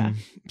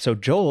so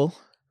Joel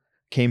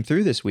came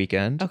through this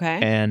weekend. Okay.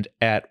 And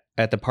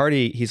at the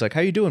party, he's like,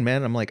 "How you doing,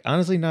 man?" I'm like,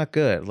 "Honestly, not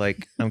good.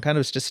 Like, I'm kind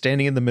of just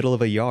standing in the middle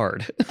of a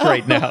yard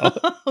right now."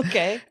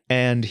 Okay.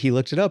 And he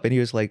looked it up and he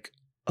was like,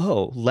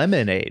 "Oh,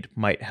 lemonade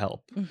might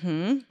help."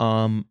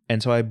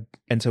 And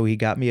so he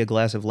got me a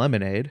glass of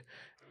lemonade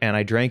and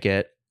I drank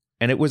it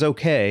and it was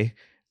okay.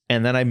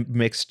 And then I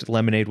mixed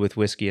lemonade with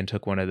whiskey and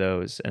took one of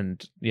those.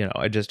 And,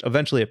 I just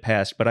eventually it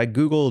passed. But I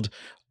Googled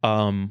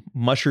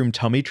mushroom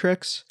tummy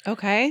tricks.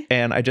 Okay.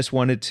 And I just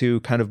wanted to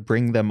kind of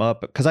bring them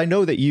up because I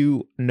know that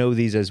you know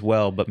these as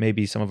well, but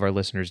maybe some of our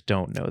listeners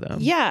don't know them.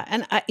 Yeah.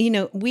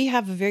 And we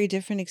have a very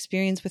different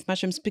experience with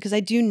mushrooms because I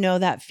do know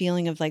that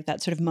feeling of like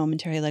that sort of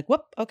momentary, like,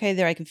 whoop, okay,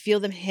 there, I can feel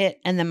them hit.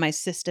 And then my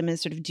system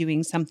is sort of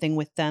doing something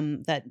with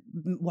them that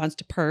wants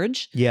to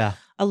purge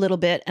a little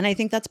bit. And I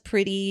think that's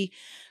pretty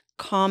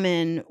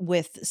common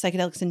with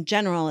psychedelics in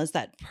general, is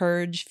that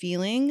purge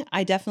feeling.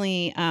 I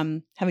definitely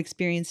have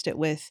experienced it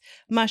with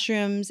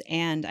mushrooms,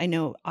 and I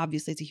know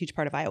obviously it's a huge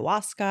part of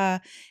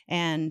ayahuasca,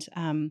 and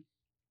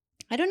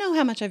I don't know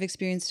how much I've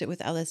experienced it with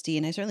LSD,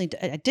 and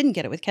I didn't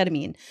get it with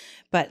ketamine,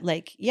 but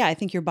like, yeah, I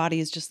think your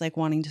body is just like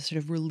wanting to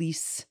sort of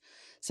release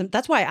some.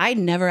 That's why I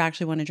never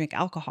actually want to drink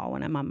alcohol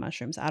when I'm on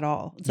mushrooms at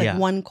all. It's like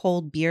one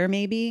cold beer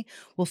maybe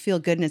will feel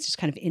good, and it's just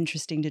kind of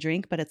interesting to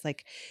drink, but it's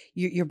like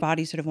your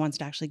body sort of wants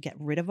to actually get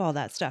rid of all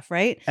that stuff,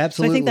 right?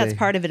 Absolutely. So I think that's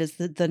part of it, is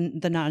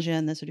the nausea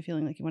and the sort of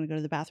feeling like you want to go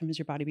to the bathroom, is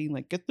your body being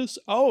like, get this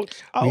out.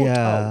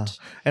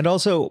 And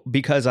also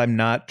because I'm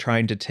not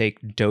trying to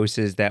take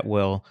doses that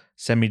will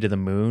send me to the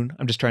moon.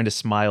 I'm just trying to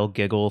smile,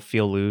 giggle,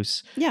 feel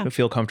loose,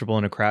 feel comfortable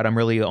in a crowd. I'm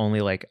really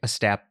only like a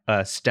stem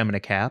and a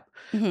cap,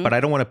 but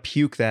I don't want to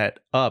puke that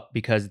up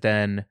because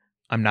then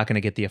I'm not going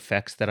to get the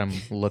effects that I'm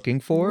looking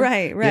for.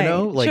 Right.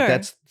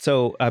 That's,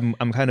 so I'm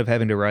kind of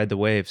having to ride the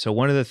wave. So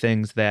one of the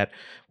things that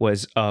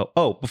was,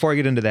 before I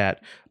get into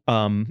that,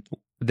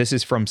 this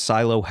is from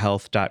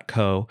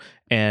silohealth.co,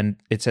 and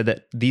it said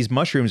that these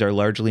mushrooms are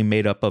largely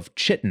made up of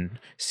chitin,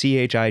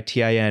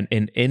 CHITIN,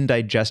 an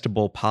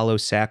indigestible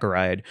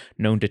polysaccharide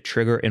known to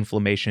trigger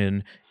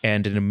inflammation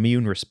and an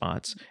immune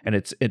response, and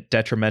it's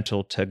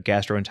detrimental to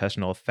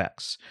gastrointestinal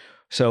effects.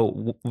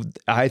 So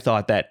I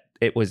thought that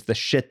it was the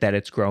shit that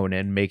it's grown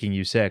in making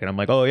you sick. And I'm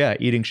like, oh yeah,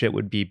 eating shit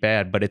would be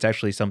bad, but it's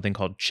actually something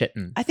called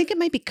chitin. I think it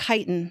might be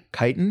chitin.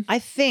 Chitin? I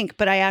think,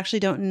 but I actually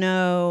don't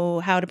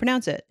know how to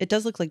pronounce it. It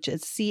does look like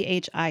it's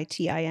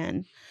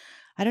CHITIN.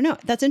 I don't know.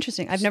 That's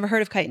interesting. I've never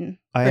heard of chitin.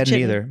 I hadn't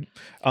either.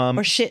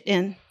 Or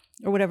shit-in,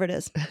 or whatever it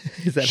is.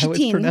 Is that how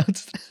it's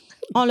pronounced?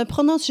 On le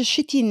prononce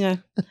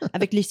chitine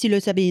avec les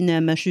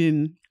psilocybine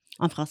mushroom.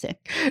 En français.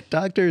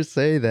 Doctors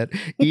say that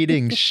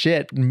eating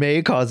shit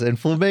may cause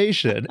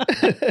inflammation.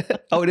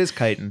 Oh, it is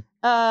chitin.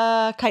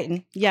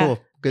 Chitin. Yeah. Cool.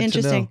 Good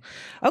Interesting. to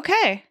know.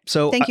 Okay.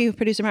 So thank you,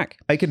 producer Mark.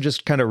 I can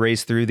just kind of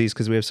race through these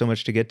because we have so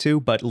much to get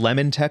to. But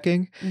lemon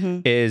teching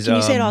is. Can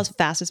you say it all as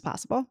fast as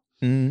possible?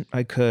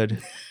 I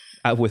could.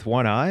 With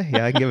one eye?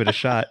 Yeah, I can give it a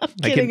shot. I'm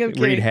kidding.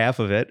 Read half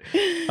of it.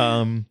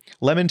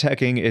 Lemon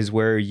teching is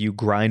where you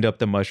grind up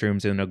the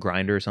mushrooms in a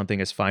grinder or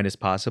something as fine as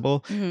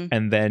possible.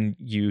 And then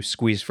you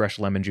squeeze fresh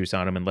lemon juice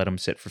on them and let them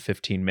sit for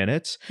 15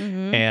 minutes.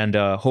 And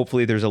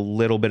hopefully there's a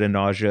little bit of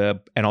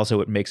nausea. And also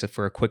it makes it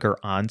for a quicker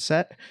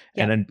onset.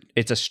 And then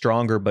it's a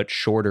stronger but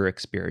shorter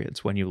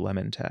experience when you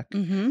lemon tech.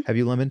 Have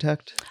you lemon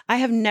teched? I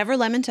have never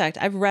lemon teched.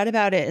 I've read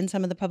about it in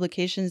some of the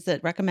publications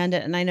that recommend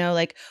it. And I know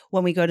like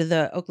when we go to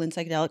the Oakland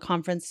Psychedelic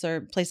Conference or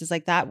places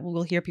like that,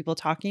 we'll hear people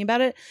talking about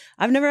it.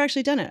 I've never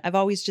actually done it. I've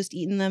always just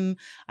eaten them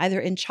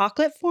either in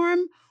chocolate form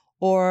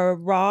or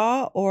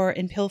raw or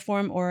in pill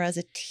form or as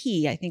a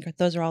tea. I think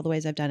those are all the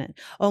ways I've done it.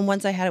 Oh, and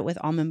once I had it with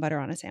almond butter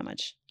on a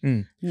sandwich.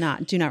 Do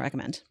not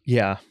recommend.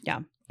 Yeah. Yeah.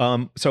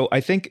 So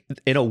I think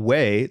in a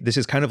way, this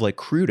is kind of like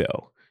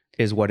crudo.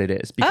 is what it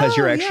is, because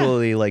you're Oh, yeah.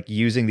 actually like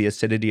using the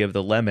acidity of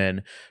the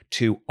lemon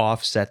to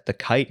offset the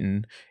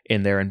chitin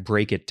in there and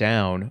break it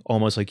down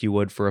almost like you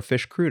would for a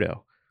fish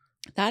crudo.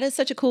 That is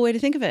such a cool way to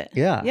think of it.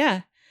 Yeah.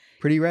 Yeah.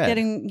 Pretty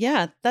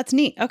rad. That's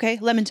neat. Okay.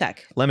 Lemon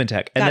tech. Lemon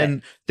tech. And Got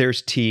then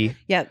there's tea.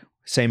 Yeah.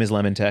 Same as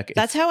lemon tech.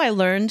 That's how I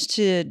learned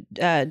to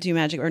do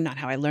magic, or not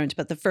how I learned,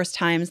 but the first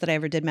times that I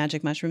ever did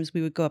magic mushrooms,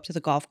 we would go up to the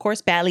golf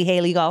course,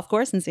 Ballyhaley Golf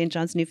Course in St.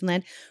 John's,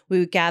 Newfoundland. We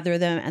would gather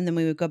them, and then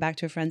we would go back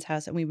to a friend's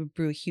house and we would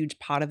brew a huge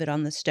pot of it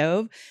on the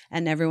stove,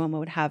 and everyone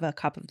would have a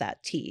cup of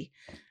that tea.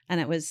 And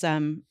it was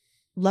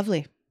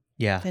lovely.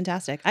 Yeah.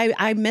 Fantastic.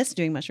 I miss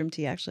doing mushroom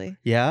tea, actually.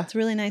 Yeah. It's a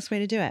really nice way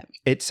to do it.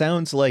 It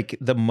sounds like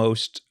the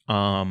most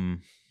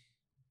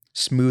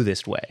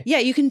smoothest way. Yeah,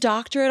 you can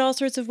doctor it all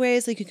sorts of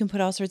ways. Like you can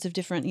put all sorts of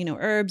different,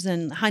 herbs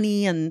and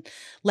honey and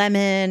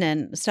lemon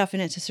and stuff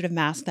in it to sort of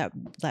mask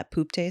that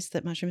poop taste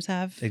that mushrooms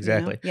have.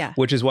 Exactly. Yeah.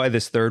 Which is why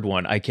this third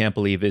one, I can't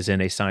believe, is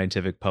in a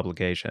scientific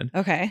publication.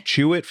 Okay.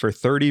 Chew it for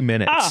 30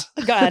 minutes. Oh,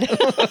 God.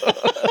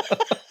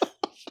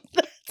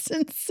 That's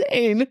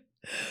insane.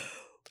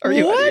 Are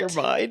you out What? of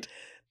your mind?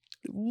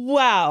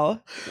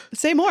 Wow.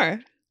 Say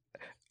more.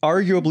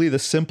 Arguably the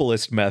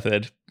simplest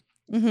method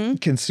Mm-hmm.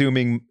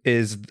 consuming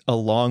is a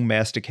long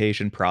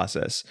mastication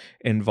process.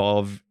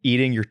 Involve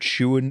eating your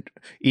chosen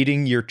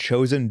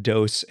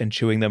dose and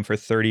chewing them for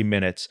 30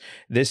 minutes.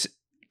 This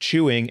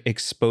chewing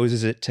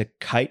exposes it to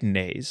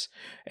chitinase,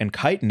 and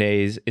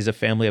chitinase is a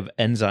family of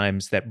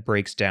enzymes that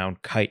breaks down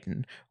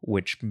chitin,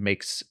 which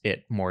makes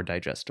it more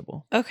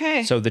digestible.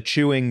 Okay. So the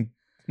chewing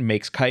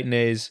makes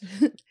chitinase.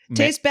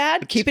 Tastes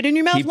bad? Keep it in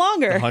your mouth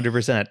longer.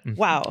 100%.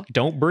 Wow.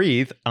 Don't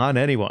breathe on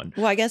anyone.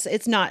 Well, I guess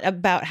it's not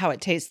about how it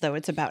tastes, though.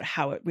 It's about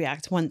how it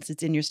reacts once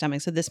it's in your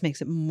stomach. So this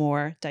makes it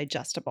more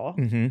digestible.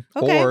 Mm-hmm.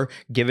 Okay. Or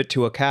give it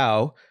to a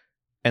cow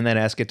and then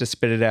ask it to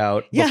spit it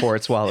out before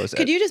it swallows it.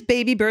 Could you just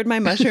baby bird my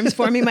mushrooms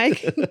for me,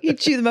 Mike? You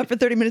chew them up for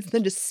 30 minutes and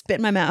then just spit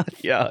in my mouth.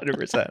 Yeah,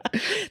 100%.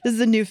 This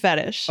is a new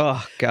fetish.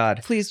 Oh,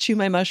 God. Please chew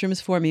my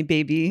mushrooms for me,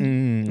 baby.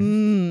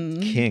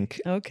 Kink.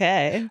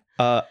 Okay.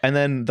 And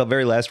then the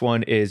very last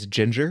one is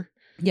ginger.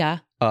 Yeah.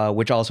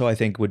 Which also I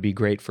think would be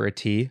great for a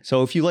tea.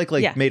 So if you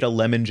made a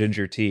lemon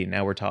ginger tea,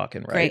 now we're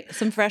talking, right? Great.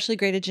 Some freshly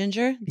grated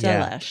ginger.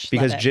 Delish.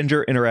 Because Love it.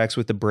 ginger interacts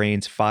with the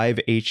brain's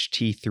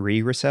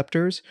 5-HT3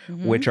 receptors,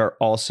 which are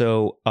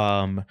also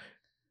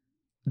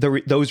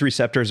those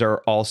receptors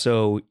are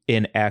also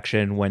in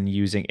action when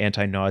using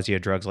anti-nausea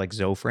drugs like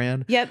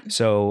Zofran. Yep.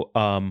 So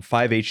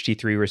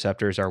 5-HT3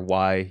 receptors are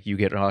why you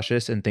get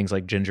nauseous, and things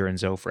like ginger and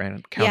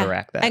Zofran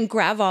counteract that. And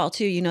Gravol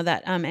too. You know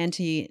that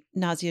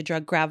anti-nausea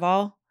drug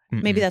Gravol?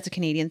 Maybe that's a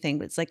Canadian thing,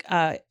 but it's like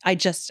I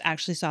just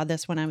actually saw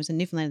this when I was in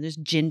Newfoundland. There's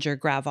ginger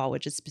Gravol,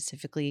 which is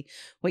specifically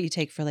what you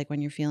take for like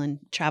when you're feeling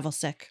travel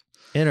sick.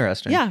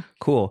 Interesting. Yeah.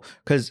 Cool.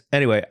 Because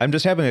anyway, I'm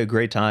just having a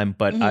great time,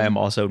 but I am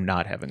also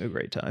not having a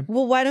great time.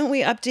 Well, why don't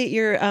we update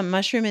your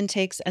mushroom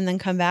intakes and then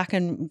come back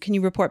and can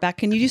you report back?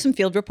 Can you do some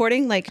field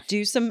reporting? Like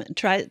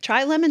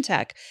try lemon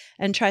tech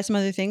and try some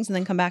other things and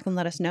then come back and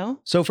let us know?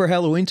 So for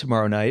Halloween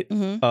tomorrow night,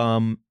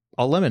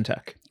 I'll lemon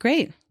tech.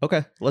 Great.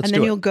 Okay, let's do it. And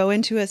then you'll go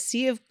into a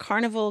sea of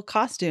carnival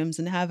costumes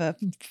and have a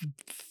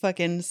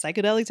fucking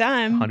psychedelic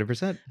time.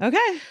 100%.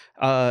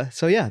 Okay.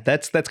 So yeah,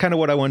 that's kind of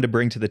what I wanted to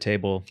bring to the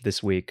table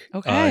this week.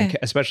 Okay.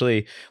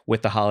 Especially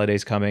with the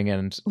holidays coming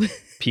and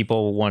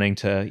people wanting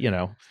to,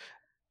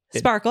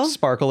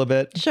 sparkle a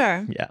bit.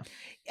 Sure. Yeah.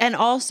 And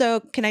also,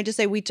 can I just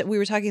say, we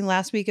were talking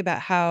last week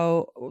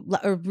about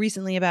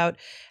recently about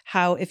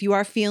how if you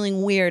are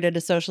feeling weird at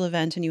a social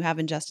event and you have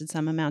ingested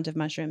some amount of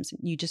mushrooms,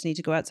 you just need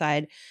to go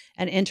outside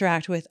and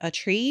interact with a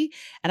tree.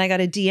 And I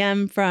got a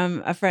DM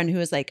from a friend who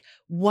was like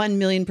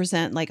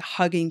 1,000,000% like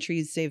hugging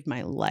trees saved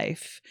my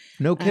life.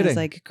 No kidding. I was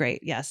like, great.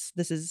 Yes,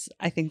 this is,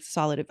 I think,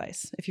 solid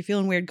advice. If you're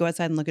feeling weird, go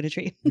outside and look at a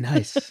tree.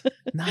 Nice.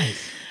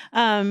 Nice.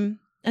 And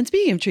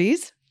speaking of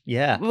trees.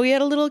 Yeah. We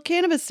had a little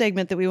cannabis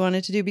segment that we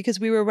wanted to do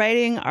because we were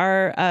writing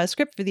our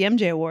script for the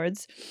MJ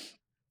Awards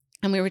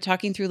and we were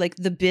talking through like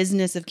the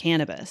business of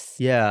cannabis.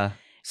 Yeah.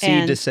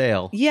 Seed to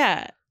sale.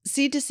 Yeah.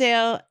 Seed to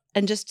sale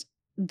and just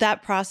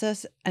that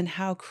process and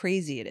how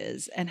crazy it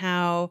is and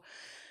how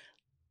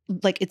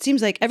like it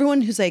seems like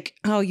everyone who's like,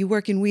 oh, you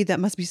work in weed, that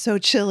must be so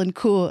chill and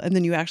cool. And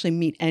then you actually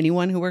meet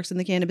anyone who works in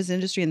the cannabis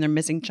industry and they're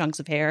missing chunks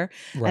of hair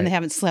and they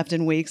haven't slept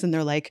in weeks and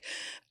they're like,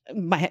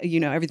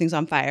 everything's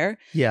on fire.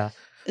 Yeah.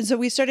 And so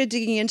we started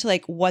digging into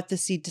like what the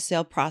seed to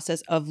sale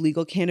process of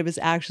legal cannabis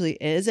actually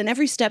is. And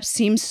every step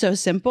seems so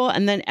simple.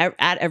 And then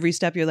at every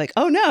step, you're like,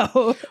 oh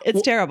no,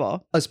 it's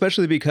terrible.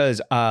 Especially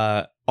because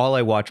all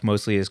I watch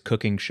mostly is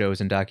cooking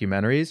shows and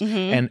documentaries,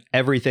 and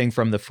everything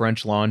from the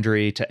French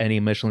Laundry to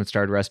any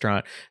Michelin-starred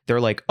restaurant,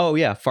 they're like, oh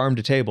yeah, farm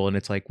to table. And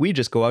it's like, we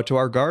just go out to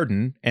our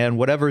garden and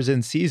whatever's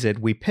in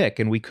season, we pick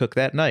and we cook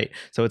that night.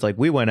 So it's like,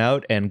 we went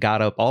out and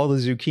got up all the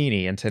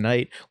zucchini and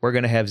tonight we're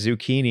going to have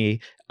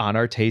zucchini on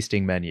our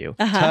tasting menu.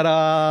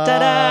 Ta-da!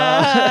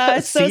 Ta-da!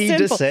 It's so Seed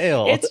simple. to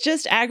sale. It's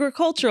just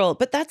agricultural.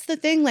 But that's the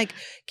thing, like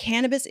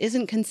cannabis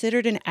isn't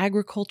considered an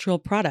agricultural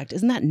product.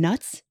 Isn't that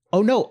nuts?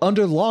 Oh no,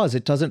 under laws,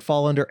 it doesn't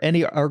fall under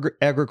any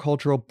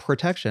agricultural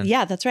protection.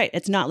 Yeah, that's right.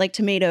 It's not like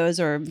tomatoes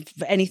or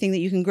anything that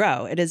you can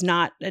grow. It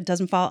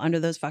doesn't fall under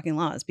those fucking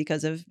laws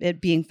because of it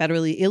being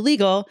federally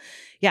illegal.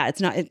 Yeah,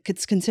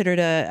 it's considered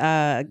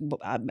a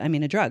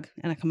drug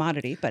and a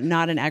commodity, but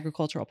not an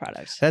agricultural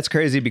product. That's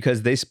crazy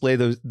because they spray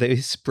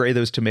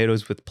those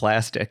tomatoes with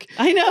plastic.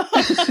 I know.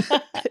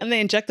 And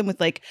they inject them with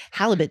like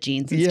halibut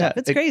genes and stuff.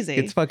 It's crazy.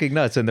 It's fucking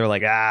nuts. And they're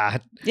like, yeah,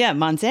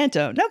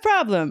 Monsanto, no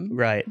problem.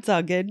 Right. It's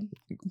all good.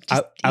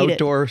 Just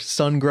outdoor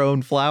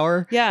sun-grown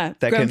flower. Yeah,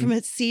 grown from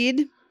its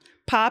seed,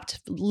 popped,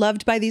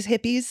 loved by these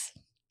hippies.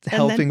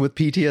 Helping with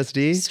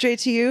PTSD. Straight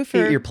to you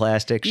for... Eat your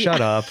plastic.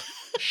 Shut up.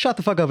 Shut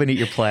the fuck up and eat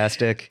your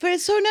plastic. But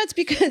it's so nuts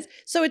because,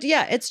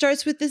 it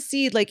starts with the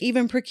seed. Like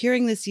even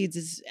procuring the seeds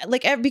is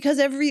like,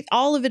 because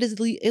all of it is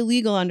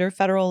illegal under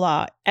federal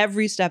law.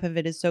 Every step of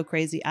it is so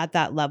crazy at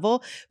that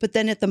level. But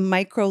then at the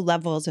micro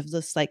levels of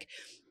this, like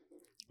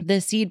the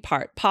seed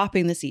part,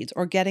 popping the seeds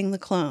or getting the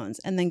clones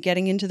and then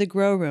getting into the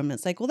grow room.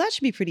 It's like, well, that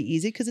should be pretty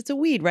easy because it's a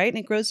weed, right? And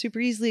it grows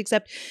super easily,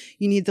 except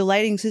you need the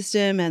lighting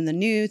system and the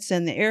newts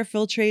and the air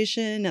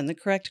filtration and the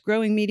correct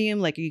growing medium.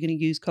 Like, are you going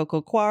to use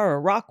cocoa coir or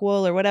rock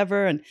wool or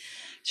whatever? And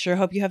sure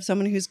hope you have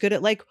someone who's good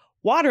at like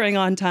watering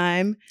on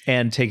time.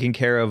 And taking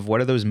care of, what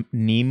are those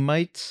neem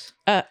mites?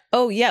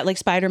 Like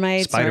spider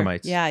mites. Spider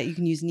mites. Yeah, you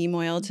can use neem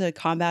oil to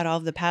combat all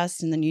of the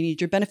pests, and then you need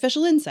your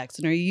beneficial insects.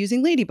 And are you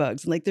using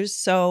ladybugs? And like, there's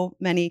so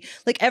many.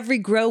 Like every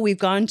grow we've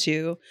gone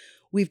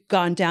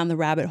down the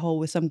rabbit hole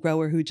with some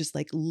grower who just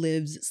like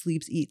lives,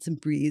 sleeps, eats,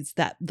 and breathes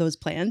those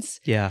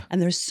plants. Yeah.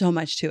 And there's so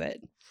much to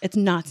it. It's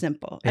not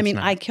simple.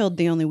 I killed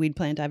the only weed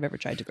plant I've ever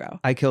tried to grow.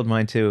 I killed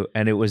mine too.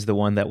 And it was the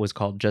one that was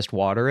called Just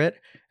Water It.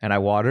 And I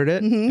watered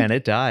it and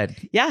it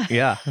died. Yeah.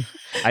 Yeah.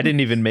 I didn't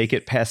even make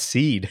it past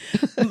seed.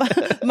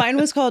 Mine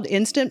was called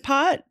Instant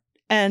Pot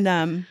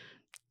and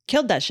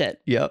killed that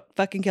shit. Yep.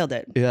 Fucking killed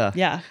it. Yeah.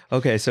 Yeah.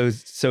 Okay.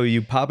 So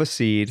you pop a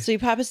seed. So you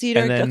pop a seed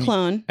or a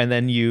clone. And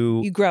then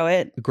you grow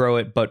it.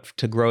 But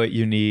to grow it,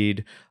 you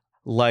need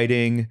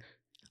lighting,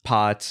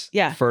 pots,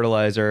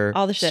 fertilizer,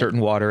 all the shit. Certain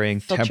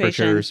watering,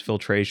 temperatures,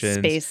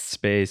 filtration,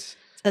 space.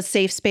 A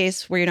safe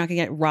space where you're not going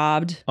to get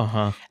robbed.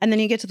 Uh-huh. And then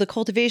you get to the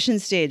cultivation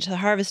stage, the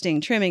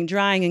harvesting, trimming,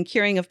 drying, and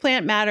curing of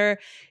plant matter.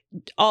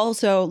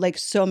 Also, like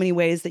so many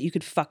ways that you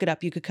could fuck it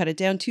up. You could cut it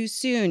down too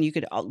soon. You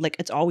could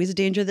it's always a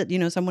danger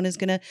that, someone is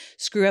going to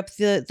screw up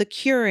the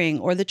curing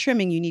or the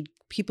trimming. You need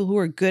people who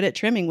are good at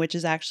trimming, which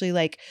is actually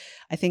like,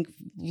 I think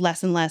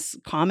less and less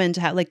common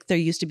to have. Like there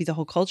used to be the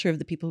whole culture of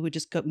the people who would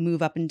just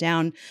move up and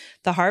down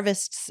the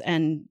harvests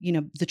and,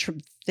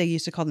 they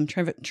used to call them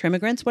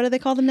trimigrants. What do they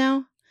call them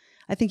now?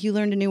 I think you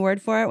learned a new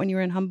word for it when you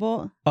were in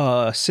Humboldt.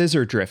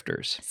 Scissor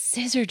drifters.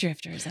 Scissor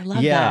drifters. I love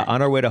that. Yeah,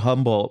 on our way to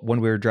Humboldt,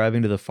 when we were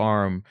driving to the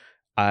farm,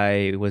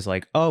 I was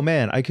like, oh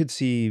man, I could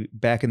see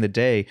back in the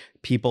day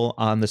people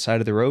on the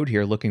side of the road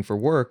here looking for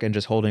work and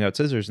just holding out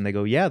scissors. And they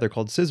go, yeah, they're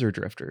called scissor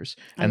drifters.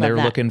 And they're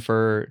looking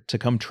to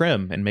come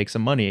trim and make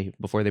some money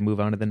before they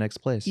move on to the next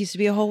place. Used to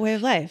be a whole way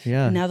of life.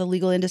 Yeah. And now the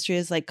legal industry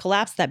has like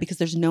collapsed that because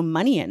there's no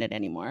money in it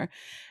anymore.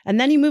 And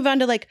then you move on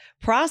to like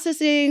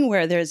processing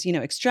where there's,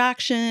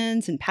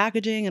 extractions and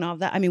packaging and all of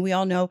that. I mean, we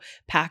all know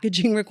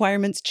packaging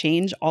requirements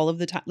change all of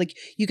the time. Like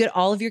you get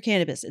all of your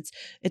cannabis.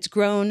 It's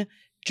grown,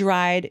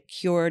 dried,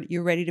 cured,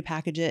 you're ready to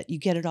package it. You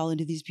get it all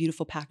into these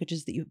beautiful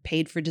packages that you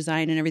paid for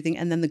design and everything.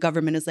 And then the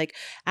government is like,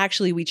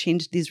 actually, we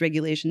changed these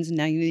regulations and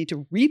now you need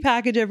to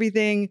repackage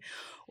everything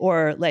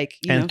or like,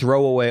 and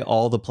throw away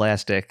all the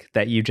plastic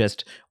that you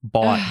just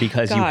bought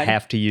because you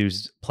have to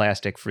use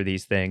plastic for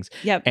these things.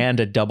 Yep. And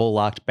a double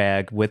locked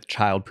bag with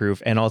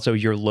childproof. And also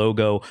your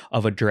logo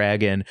of a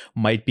dragon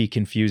might be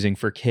confusing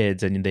for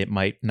kids and they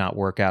might not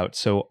work out.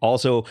 So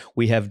also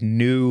we have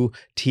new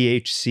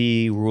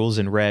THC rules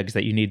and regs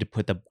that you need to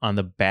put on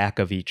the back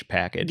of each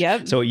package.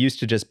 Yep. So it used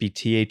to just be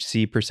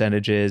THC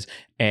percentages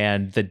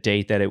and the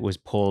date that it was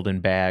pulled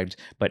and bagged.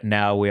 But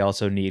now we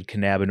also need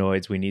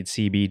cannabinoids. We need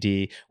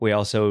CBD. We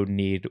also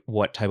need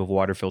what type of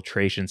water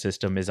filtration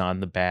system is on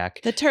the back.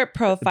 The terp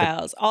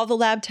profiles, all the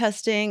lab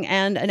testing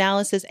and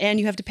analysis, and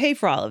you have to pay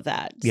for all of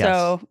that. Yes.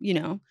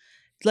 So,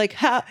 like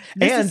how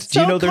this and is so do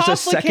you know there's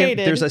a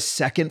complicated.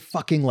 second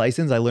fucking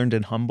license I learned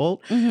in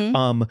Humboldt.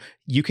 Mm-hmm.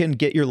 You can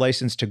get your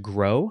license to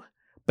grow,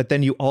 but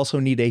then you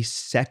also need a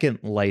second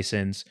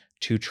license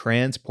to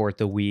transport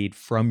the weed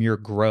from your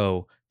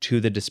grow to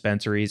the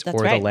dispensaries That's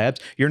or right. the labs.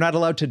 You're not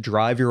allowed to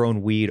drive your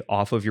own weed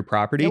off of your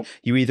property. Nope.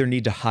 You either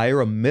need to hire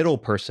a middle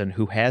person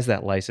who has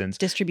that license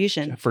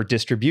Distribution. for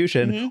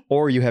distribution, Mm-hmm.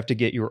 or you have to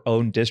get your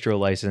own distro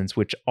license,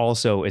 which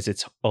also is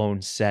its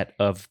own set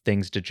of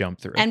things to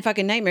jump through. And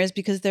fucking nightmares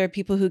because there are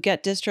people who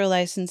get distro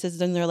licenses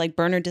and they're like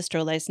burner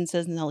distro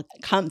licenses and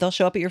they'll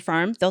show up at your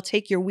farm, they'll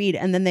take your weed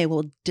and then they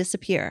will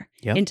disappear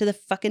into the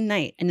fucking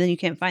night and then you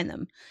can't find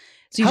them.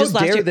 So you How just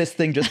lost dare your, this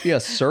thing just be a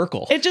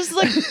circle? It just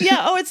like, yeah.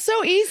 Oh, it's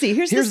so easy.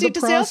 Here's the seed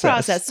to sale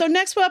process. So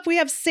next up, we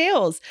have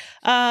sales.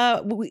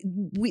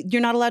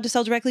 You're not allowed to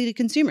sell directly to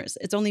consumers.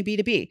 It's only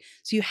B2B.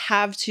 So you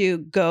have to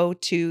go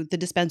to the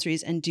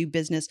dispensaries and do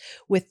business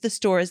with the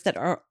stores that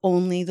are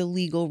only the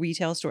legal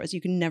retail stores. You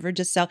can never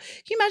just sell. Can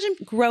you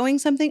imagine growing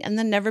something and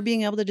then never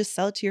being able to just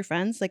sell it to your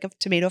friends, like a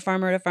tomato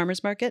farmer at a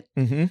farmer's market?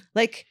 Mm-hmm.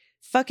 Like,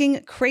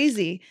 fucking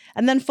crazy.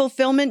 And then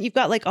fulfillment, you've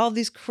got like all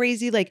these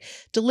crazy like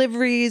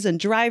deliveries and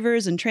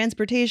drivers and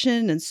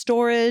transportation and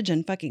storage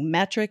and fucking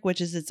metric, which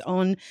is its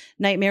own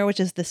nightmare, which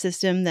is the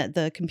system that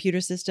the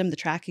computer system, the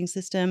tracking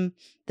system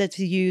that's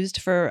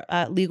used for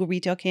legal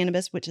retail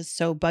cannabis, which is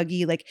so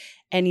buggy. Like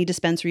any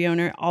dispensary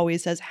owner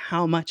always says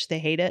how much they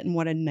hate it and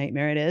what a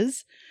nightmare it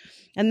is.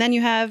 And then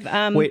you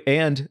have wait,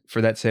 and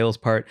for that sales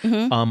part,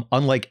 Mhm.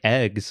 Unlike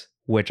eggs,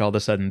 which all of a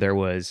sudden there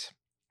was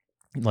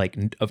like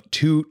of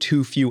too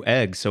few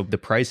eggs, so the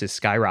price is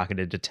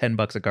skyrocketed to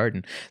 $10 a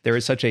carton. There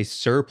is such a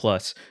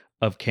surplus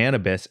of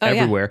cannabis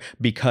everywhere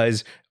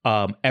because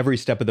every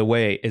step of the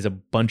way is a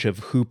bunch of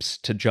hoops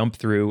to jump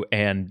through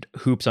and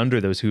hoops under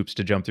those hoops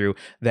to jump through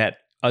that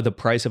the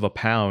price of a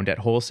pound at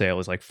wholesale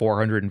is like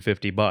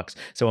 $450.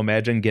 So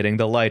imagine getting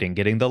the lighting,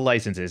 getting the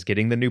licenses,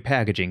 getting the new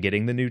packaging,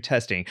 getting the new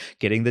testing,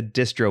 getting the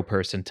distro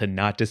person to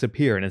not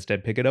disappear and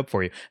instead pick it up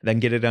for you, then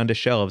get it onto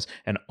shelves.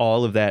 And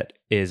all of that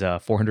is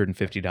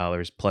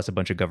 $450 plus a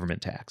bunch of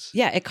government tax.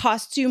 Yeah, it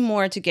costs you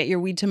more to get your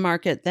weed to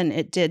market than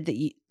it did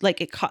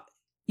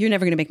you're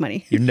never going to make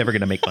money. You're never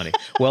going to make money.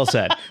 Well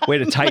said. Way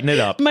to tighten it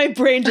up. My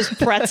brain just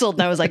pretzeled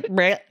and I was like,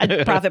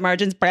 profit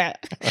margins.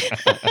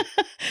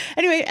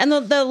 Anyway, and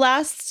the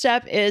last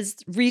step is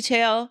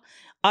retail.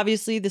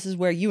 Obviously, this is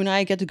where you and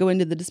I get to go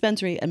into the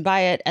dispensary and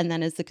buy it. And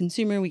then as the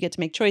consumer, we get to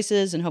make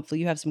choices. And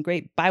hopefully you have some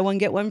great buy one,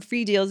 get one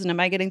free deals. And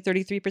am I getting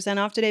 33%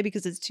 off today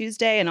because it's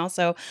Tuesday? And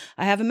also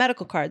I have a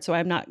medical card, so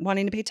I'm not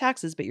wanting to pay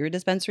taxes, but you're a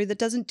dispensary that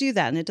doesn't do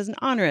that and it doesn't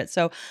honor it.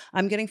 So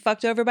I'm getting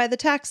fucked over by the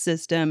tax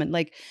system. And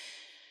like,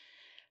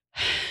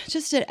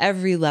 just at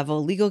every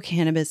level, legal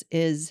cannabis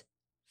is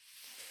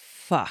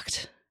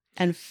fucked.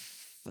 And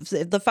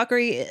the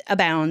fuckery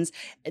abounds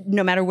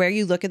no matter where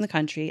you look in the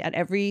country at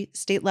every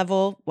state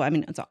level. Well, I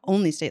mean, it's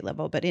only state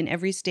level, but in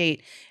every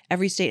state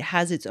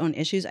has its own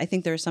issues. I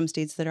think there are some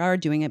states that are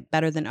doing it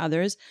better than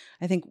others.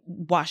 I think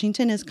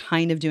Washington is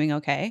kind of doing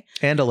okay.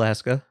 And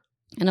Alaska.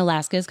 And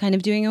Alaska is kind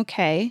of doing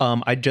okay.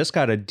 I just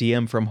got a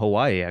DM from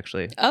Hawaii,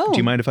 actually. Oh. Do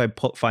you mind if I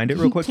find it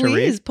real quick to read?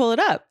 Please pull it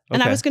up.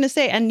 And I Okay. was going to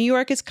say, and New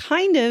York is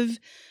kind of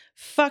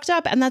fucked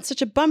up. And that's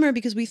such a bummer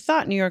because we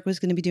thought New York was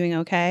going to be doing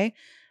okay.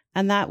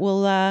 And that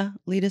will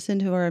lead us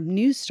into our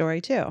news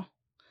story too.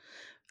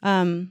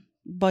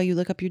 While you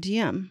look up your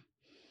DM.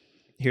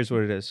 Here's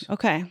what it is.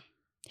 Okay.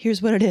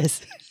 Here's what it is.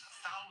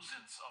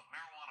 Thousands of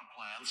marijuana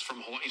plants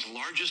from Hawaii's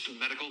largest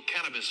medical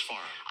cannabis farm.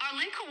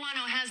 Arlen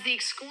Kawano has the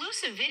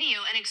exclusive video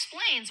and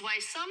explains why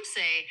some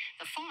say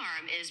the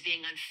farm is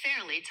being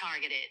unfairly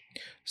targeted.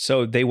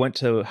 So they went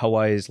to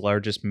Hawaii's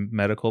largest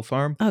medical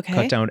farm, Okay.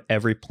 cut down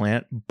every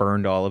plant,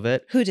 burned all of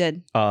it. Who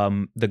did?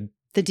 The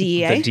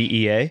DEA? The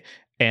DEA.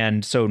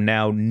 And so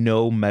now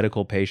no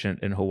medical patient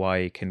in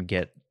Hawaii can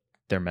get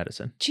their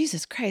medicine.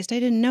 Jesus Christ, I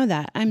didn't know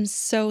that. I'm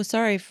so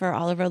sorry for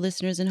all of our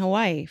listeners in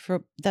Hawaii.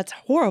 That's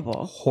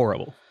horrible.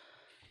 Horrible.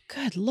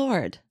 Good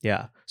Lord.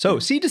 Yeah. So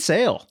seed to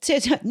sale.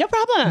 No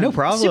problem. No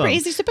problem. Super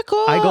easy, super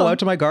cool. I go out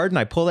to my garden,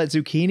 I pull that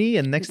zucchini,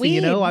 and next thing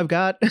you know, Weed. I've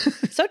got.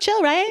 So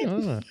chill,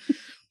 right?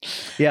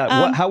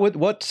 Yeah.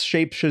 What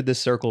shape should this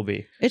circle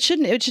be? It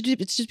shouldn't. It should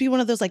just be one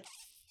of those like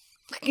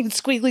fucking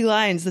squiggly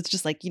lines that's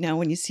just like, you know,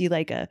 when you see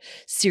like a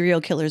serial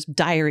killer's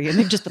diary and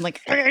they've just been like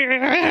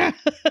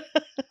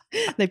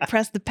they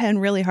press the pen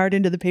really hard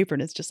into the paper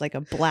and it's just like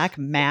a black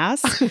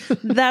mass.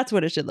 That's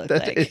what it should look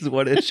like. That is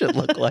what it should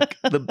look like.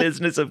 The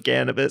business of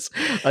cannabis,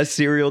 a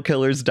serial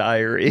killer's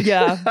diary.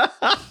 Yeah.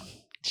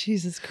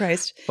 Jesus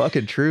Christ.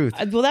 Fucking truth.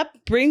 Well,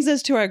 that brings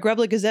us to our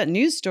Grubla Gazette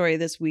news story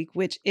this week,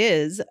 which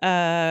is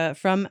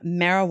from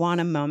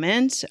Marijuana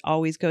Moment.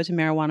 Always go to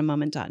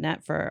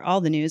marijuanamoment.net for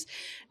all the news.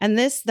 And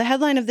the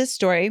headline of this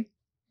story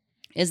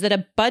is that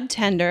a bud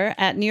tender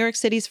at New York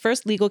City's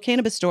first legal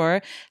cannabis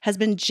store has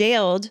been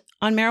jailed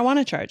on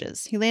marijuana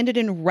charges. He landed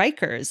in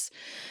Rikers.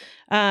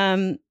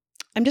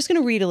 I'm just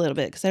going to read a little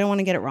bit because I don't want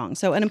to get it wrong.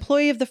 So an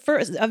employee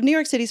of New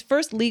York City's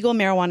first legal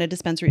marijuana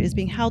dispensary is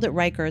being held at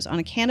Rikers on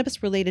a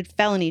cannabis-related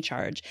felony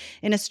charge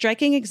in a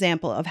striking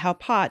example of how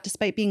pot,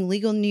 despite being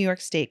legal in New York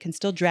State, can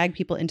still drag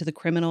people into the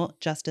criminal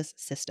justice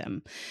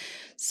system.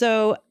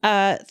 So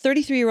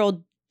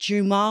 33-year-old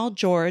Jumal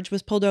George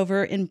was pulled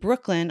over in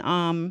Brooklyn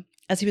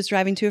as he was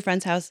driving to a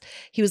friend's house.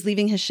 He was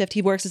leaving his shift.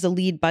 He works as a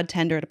lead bud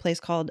tender at a place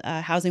called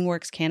Housing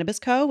Works Cannabis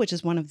Co., which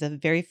is one of the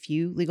very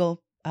few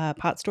legal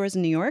pot stores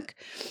in New York.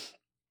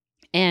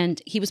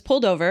 And he was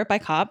pulled over by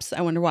cops.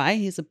 I wonder why.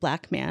 He's a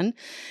black man.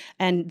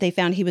 And they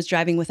found he was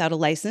driving without a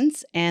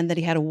license and that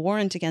he had a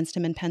warrant against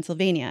him in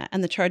Pennsylvania.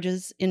 And the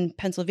charges in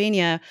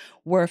Pennsylvania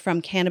were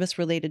from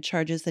cannabis-related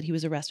charges that he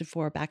was arrested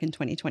for back in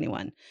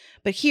 2021.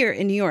 But here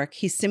in New York,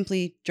 he's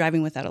simply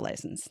driving without a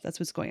license. That's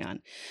what's going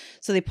on.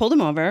 So they pulled him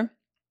over.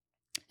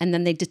 And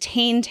then they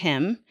detained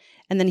him.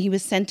 And then he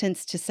was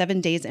sentenced to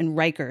 7 days in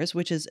Rikers,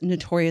 which is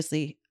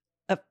notoriously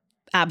a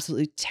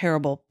absolutely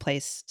terrible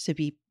place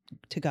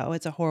to go.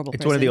 It's a horrible It's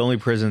prison. one of the only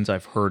prisons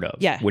I've heard of,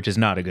 Yeah. which is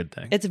not a good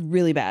thing. It's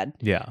really bad.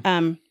 Yeah.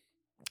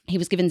 He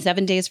was given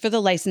 7 days for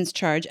the license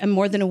charge, and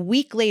more than a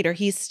week later,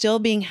 he's still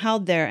being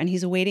held there, and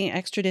he's awaiting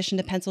extradition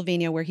to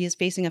Pennsylvania, where he is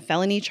facing a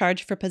felony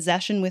charge for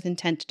possession with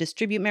intent to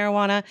distribute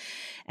marijuana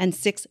and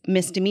 6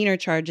 misdemeanor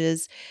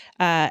charges.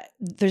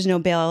 There's no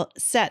bail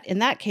set in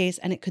that case,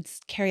 and it could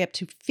carry up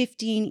to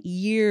 15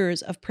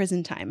 years of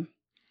prison time.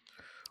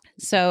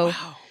 So...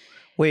 Wow.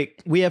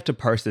 Wait, we have to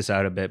parse this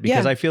out a bit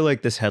because Yeah. I feel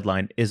like this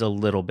headline is a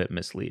little bit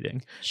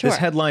misleading. Sure. This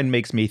headline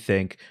makes me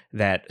think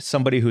that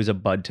somebody who's a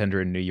bud tender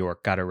in New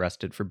York got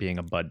arrested for being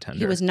a bud tender.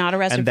 He was not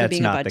arrested and for that's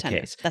being a not bud the tender.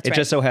 case. That's it right.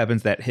 just so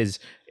happens that his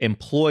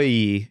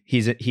employee,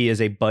 he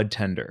is a bud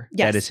tender.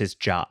 Yes. That is his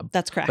job.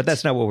 That's correct. But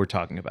that's not what we're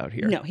talking about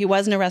here. No, he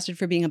wasn't arrested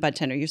for being a bud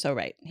tender. You're so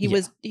right. He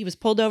was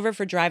pulled over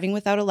for driving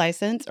without a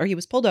license, or he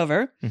was pulled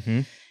over.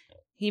 Mm-hmm.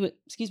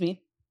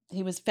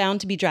 He was found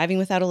to be driving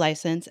without a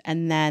license,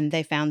 and then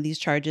they found these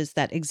charges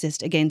that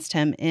exist against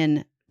him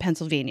in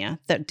Pennsylvania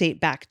that date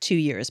back 2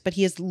 years. But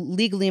he is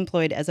legally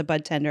employed as a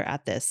bud tender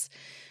at this.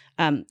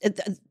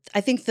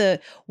 I think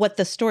what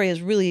the story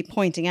is really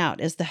pointing out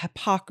is the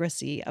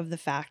hypocrisy of the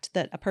fact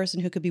that a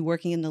person who could be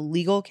working in the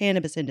legal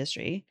cannabis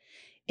industry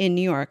in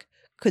New York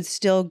could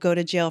still go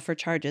to jail for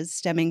charges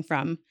stemming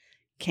from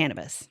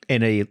cannabis.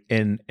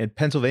 In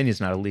Pennsylvania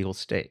is not a legal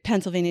state.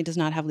 Pennsylvania does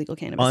not have legal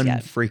cannabis yet.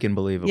 Unfreaking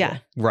believable. Yeah.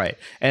 Right.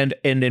 And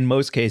in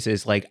most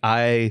cases, like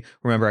I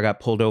remember I got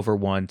pulled over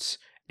once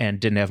and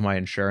didn't have my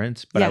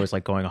insurance, but I was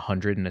like going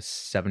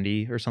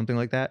 170 or something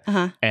like that.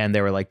 Uh-huh. And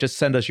they were like, just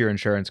send us your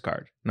insurance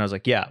card. And I was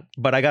like, yeah,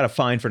 but I got a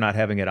fine for not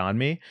having it on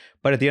me.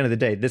 But at the end of the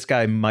day, this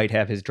guy might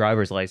have his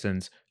driver's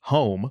license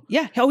home.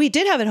 Yeah. Oh, he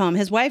did have it home.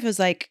 His wife was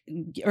like,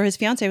 or his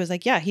fiance was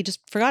like, yeah, he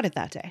just forgot it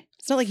that day.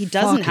 It's not like he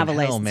doesn't have a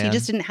Fucking hell, license. man. He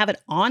just didn't have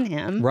it on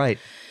him. Right.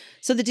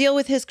 So the deal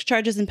with his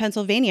charges in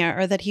Pennsylvania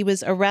are that he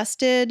was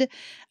arrested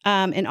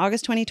in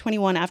August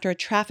 2021 after a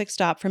traffic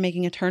stop for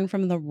making a turn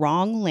from the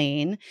wrong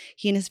lane.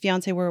 He and his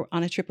fiance were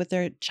on a trip with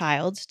their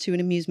child to an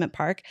amusement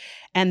park.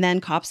 And then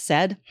cops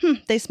said,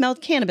 they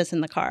smelled cannabis in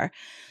the car.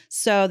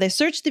 So they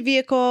searched the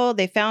vehicle.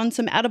 They found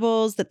some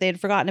edibles that they had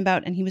forgotten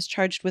about. And he was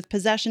charged with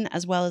possession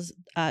as well as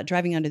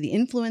driving under the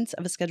influence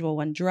of a Schedule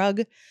I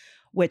drug,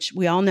 which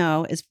we all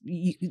know is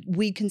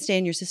weed can stay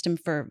in your system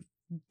for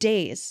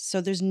days. So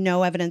there's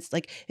no evidence.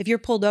 Like if you're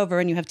pulled over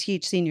and you have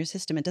THC in your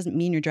system, it doesn't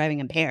mean you're driving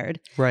impaired.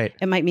 Right.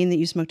 It might mean that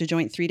you smoked a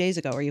joint 3 days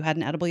ago or you had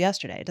an edible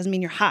yesterday. It doesn't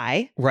mean you're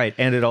high. Right.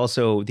 And it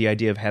also, the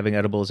idea of having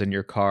edibles in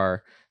your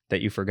car that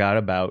you forgot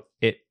about,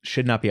 it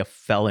should not be a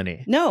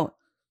felony. No.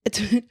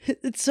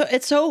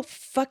 It's so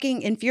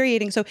fucking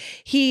infuriating. So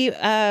he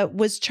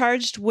was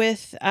charged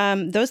with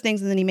those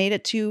things, and then he made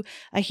it to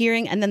a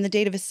hearing, and then the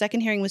date of his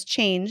second hearing was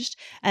changed,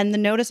 and the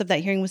notice of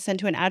that hearing was sent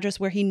to an address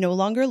where he no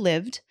longer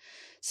lived.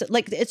 So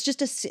like it's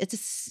just it's a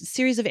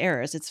series of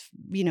errors. It's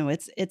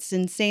it's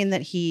insane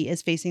that he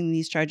is facing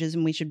these charges,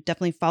 and we should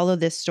definitely follow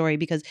this story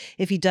because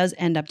if he does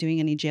end up doing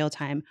any jail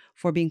time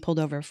for being pulled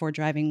over for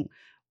driving,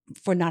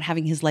 for not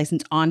having his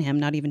license on him,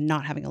 not even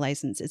not having a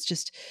license,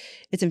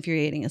 it's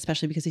infuriating,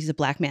 especially because he's a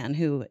black man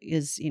who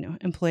is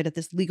employed at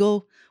this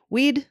legal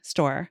weed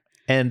store.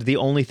 And the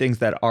only things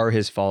that are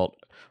his fault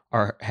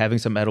are having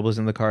some edibles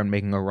in the car and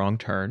making a wrong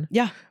turn.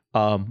 Yeah.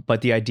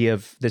 But the idea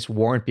of this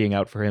warrant being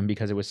out for him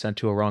because it was sent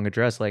to a wrong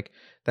address, like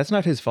that's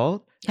not his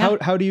fault. Yeah.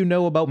 How do you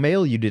know about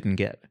mail you didn't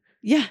get?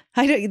 Yeah,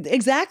 I don't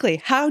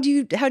exactly. How do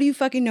you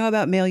fucking know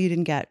about mail you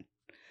didn't get?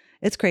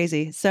 It's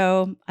crazy.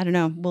 So I don't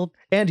know.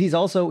 And he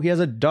has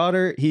a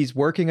daughter. He's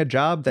working a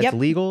job that's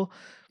legal.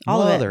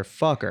 All of it.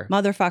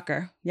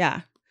 Motherfucker.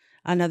 Yeah.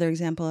 Another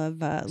example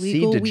of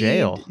legal Seed to weed.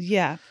 jail.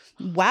 Yeah.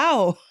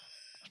 Wow.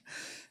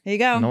 There you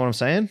go. You know what I'm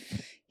saying?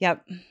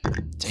 Yep.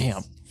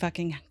 Damn.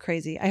 Fucking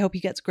crazy. I hope he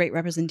gets great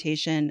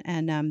representation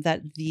and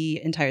that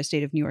the entire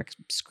state of New York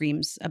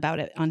screams about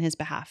it on his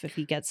behalf if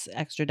he gets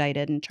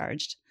extradited and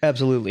charged.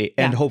 Absolutely.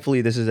 And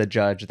hopefully this is a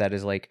judge that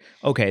is like,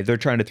 okay, they're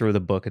trying to throw the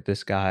book at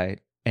this guy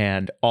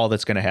and all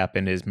that's going to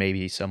happen is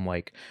maybe some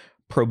like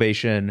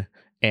probation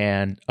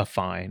and a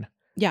fine.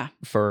 Yeah.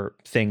 For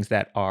things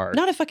that are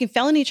not a fucking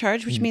felony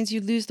charge, which means you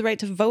lose the right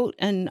to vote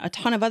and a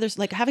ton of others.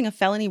 Like having a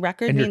felony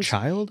record and means your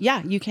child.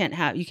 Yeah, you can't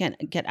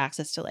get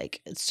access to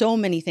like so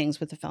many things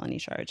with a felony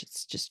charge.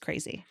 It's just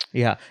crazy.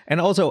 Yeah. And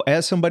also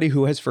as somebody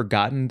who has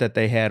forgotten that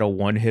they had a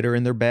one hitter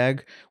in their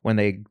bag when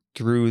they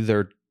threw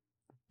their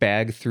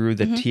bag through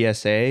the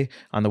TSA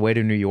on the way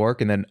to New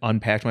York and then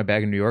unpacked my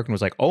bag in New York and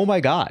was like, oh my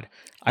God,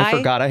 I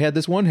forgot I had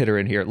this one hitter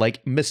in here.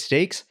 Like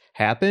mistakes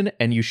happen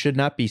and you should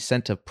not be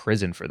sent to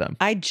prison for them.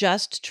 I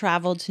just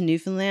traveled to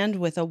Newfoundland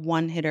with a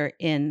one hitter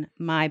in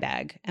my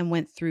bag and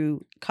went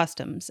through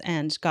customs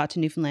and got to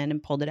Newfoundland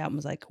and pulled it out and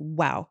was like,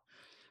 wow,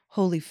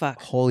 holy fuck.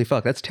 Holy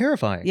fuck. That's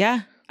terrifying.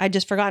 Yeah. I'd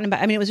just forgotten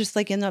about, it was just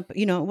like in the,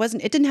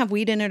 it didn't have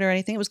weed in it or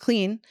anything. It was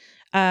clean.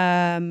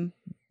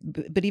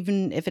 but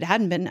even if it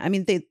hadn't been, I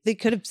mean, they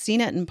could have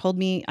seen it and pulled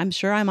me. I'm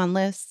sure I'm on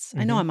lists.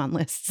 I know I'm on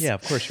lists. Yeah,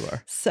 of course you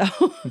are. So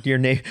Your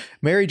name,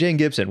 Mary Jane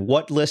Gibson.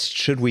 What list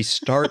should we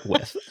start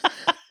with?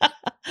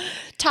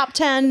 top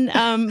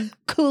 10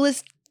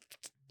 coolest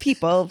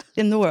people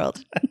in the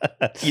world.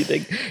 You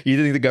think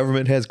the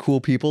government has cool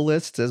people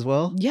lists as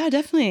well? Yeah,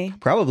 definitely.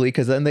 Probably,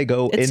 because then they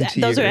go into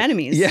those are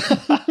enemies. Yeah.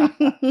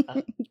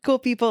 Cool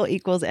people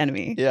equals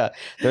enemy. Yeah.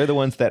 They're the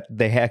ones that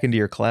they hack into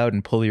your cloud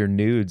and pull your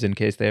nudes in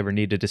case they ever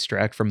need to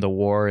distract from the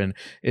war in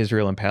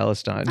Israel and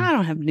Palestine. I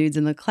don't have nudes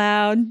in the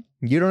cloud.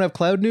 You don't have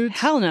cloud nudes?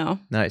 Hell no.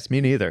 Nice. Me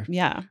neither.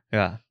 Yeah.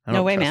 Yeah. I No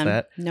don't way, trust man.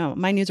 that. No,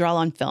 my nudes are all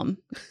on film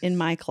in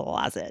my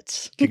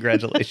closet.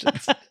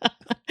 Congratulations.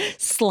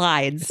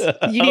 Slides.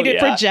 You need a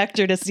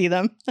projector to see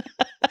them.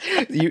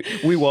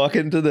 You walk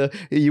into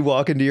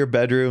your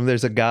bedroom,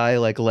 there's a guy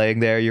like laying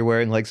there, you're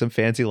wearing like some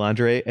fancy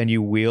lingerie, and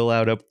you wheel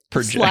out a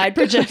projector. Slide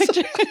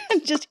projector.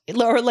 Just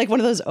lower like one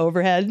of those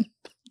overhead.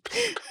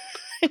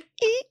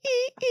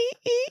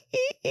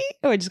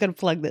 Oh, I just got to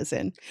plug this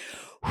in.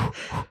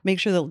 Make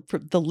sure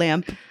the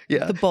lamp,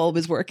 the bulb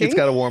is working. It's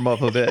got to warm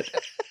up a bit.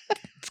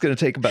 It's going to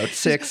take about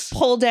 6.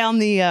 Pull down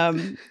the,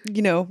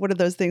 what are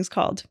those things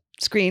called?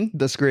 Screen.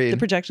 The screen. The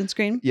projection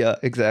screen. Yeah,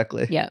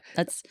 exactly. Yeah,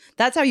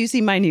 that's how you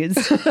see my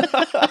nudes.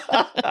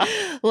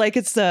 Like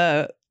it's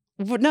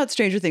not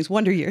Stranger Things,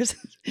 Wonder Years.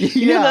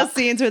 You know those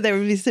scenes where they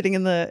would be sitting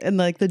in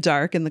the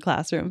dark in the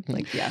classroom.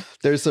 Like, yeah.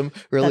 There's some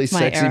really That's my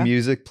sexy era.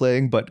 music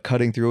playing, but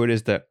cutting through it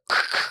is the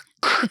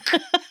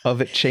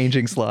of it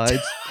changing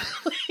slides.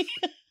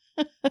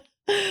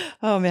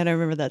 Oh man, I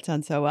remember that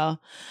sound so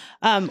well.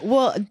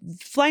 Well,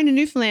 flying to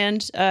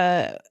Newfoundland,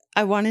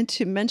 I wanted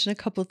to mention a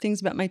couple of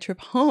things about my trip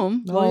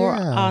home while we're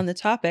on the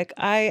topic.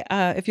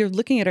 If you're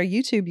looking at our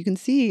YouTube, you can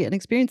see an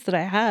experience that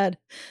I had.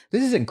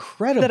 This is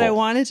incredible. That I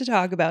wanted to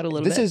talk about a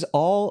little bit. This is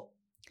all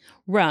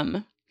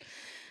rum.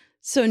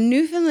 So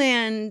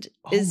Newfoundland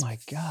is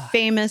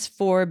famous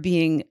for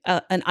being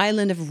an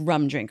island of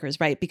rum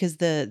drinkers, right? Because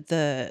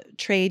the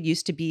trade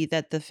used to be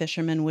that the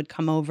fishermen would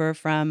come over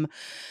from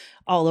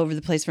all over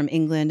the place, from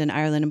England and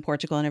Ireland and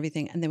Portugal and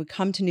everything. And they would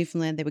come to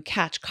Newfoundland, they would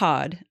catch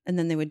cod, and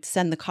then they would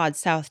send the cod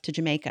south to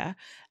Jamaica,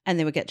 and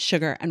they would get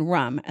sugar and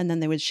rum, and then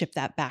they would ship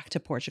that back to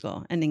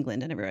Portugal and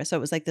England and everywhere. So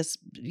it was like this,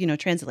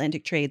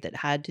 transatlantic trade that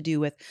had to do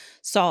with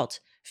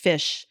salt,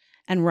 fish,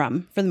 and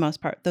rum for the most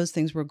part. Those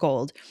things were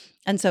gold.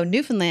 And so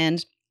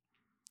Newfoundland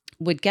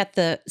would get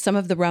some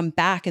of the rum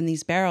back in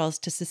these barrels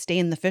to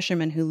sustain the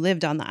fishermen who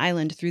lived on the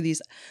island through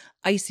these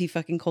icy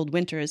fucking cold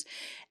winters.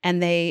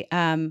 And they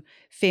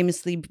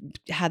famously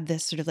had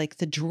this sort of like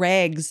the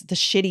dregs, the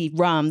shitty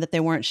rum that they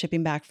weren't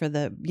shipping back for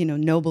the,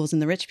 nobles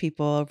and the rich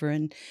people over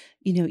in,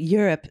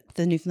 Europe.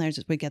 The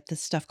Newfoundlanders would get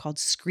this stuff called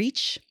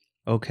screech.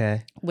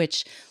 Okay.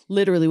 Which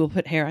literally will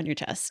put hair on your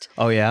chest.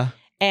 Oh, yeah?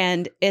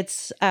 And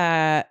it's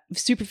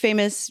super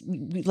famous,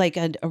 like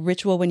a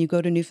ritual when you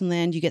go to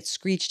Newfoundland, you get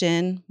screeched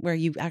in, where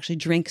you actually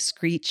drink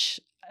screech,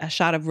 a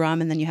shot of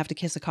rum, and then you have to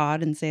kiss a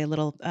cod and say a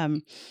little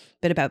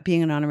bit about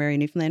being an honorary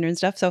Newfoundlander and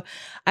stuff. So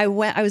I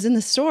was in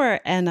the store,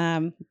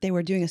 and they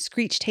were doing a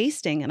screech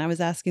tasting, and I was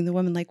asking the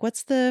woman, like,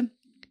 what's the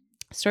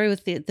story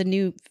with the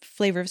new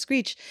flavor of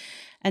screech?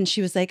 And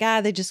she was like,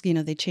 they just,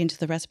 they changed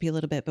the recipe a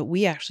little bit, but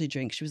we actually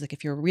drink. She was like,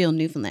 if you're a real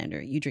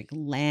Newfoundlander, you drink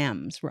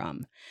lamb's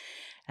rum.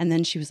 And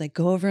then she was like,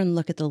 go over and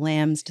look at the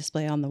lambs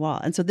display on the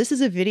wall. And so this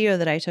is a video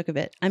that I took of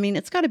it. I mean,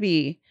 it's got to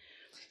be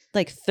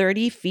like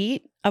 30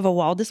 feet of a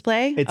wall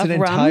display. It's of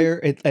an rum.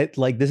 entire,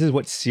 like, this is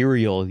what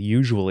cereal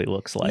usually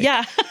looks like.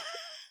 Yeah.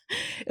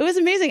 It was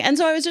amazing. And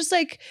so I was just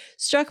like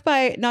struck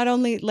by not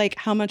only like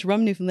how much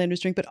rum Newfoundlanders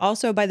drink, but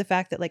also by the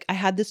fact that like I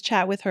had this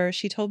chat with her.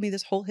 She told me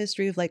this whole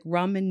history of like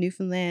rum in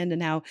Newfoundland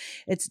and how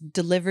it's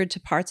delivered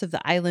to parts of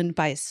the island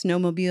by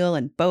snowmobile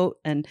and boat,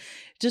 and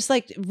just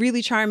like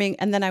really charming.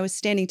 And then I was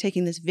standing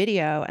taking this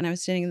video, and I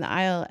was standing in the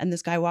aisle, and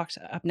this guy walked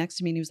up next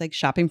to me, and he was like,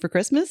 shopping for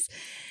Christmas.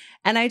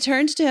 And I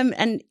turned to him,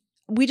 and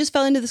we just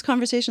fell into this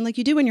conversation like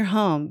you do when you're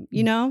home,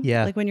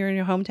 Yeah. like when you're in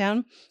your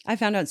hometown. I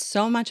found out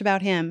so much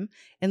about him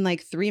in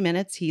like 3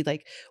 minutes. He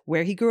like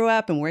where he grew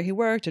up and where he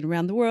worked and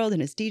around the world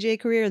and his DJ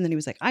career. And then he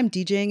was like, I'm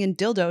DJing in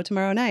Dildo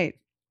tomorrow night.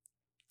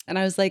 And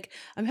I was like,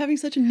 I'm having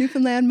such a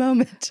Newfoundland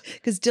moment,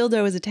 because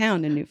Dildo is a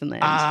town in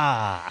Newfoundland.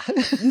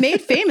 Made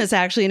famous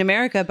actually in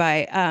America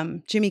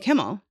by Jimmy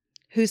Kimmel,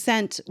 who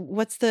sent,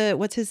 what's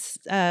his,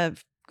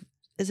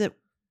 is it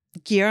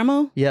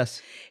Guillermo? Yes.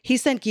 He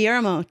sent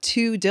Guillermo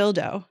to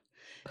Dildo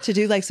to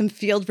do like some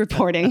field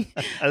reporting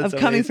of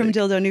coming from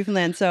Dildo,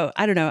 Newfoundland. So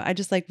I don't know. I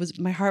just like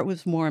my heart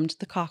was warmed.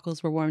 The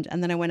cockles were warmed.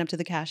 And then I went up to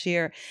the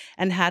cashier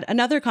and had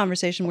another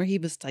conversation where he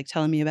was like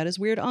telling me about his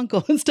weird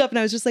uncle and stuff. And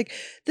I was just like,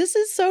 this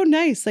is so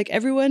nice. Like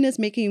everyone is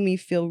making me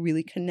feel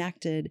really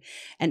connected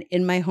and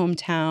in my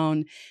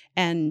hometown.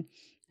 And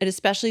it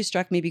especially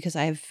struck me because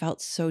I have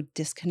felt so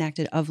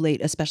disconnected of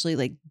late, especially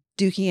like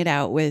duking it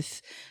out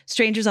with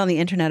strangers on the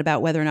internet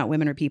about whether or not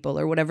women are people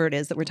or whatever it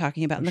is that we're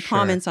talking about in the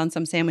comments on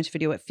some sandwich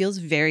video. It feels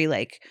very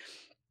like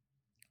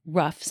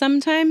rough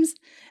sometimes.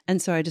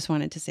 And so I just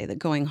wanted to say that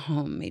going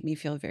home made me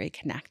feel very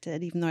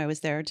connected, even though I was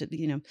there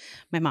to,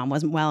 my mom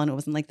wasn't well and it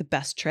wasn't like the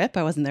best trip.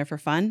 I wasn't there for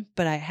fun,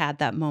 but I had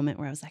that moment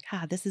where I was like,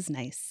 this is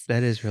nice.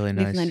 That is really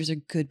nice. Newfoundlanders are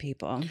good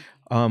people.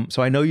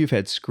 So I know you've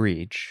had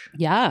screech.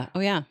 Yeah. Oh,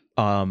 yeah.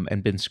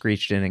 And been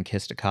screeched in and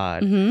kissed a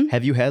cod. Mhm.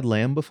 Have you had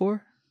lamb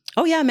before?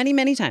 Oh, yeah. Many,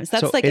 many times.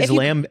 That's so like, is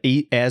lamb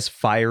as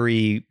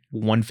fiery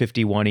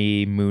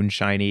 151-y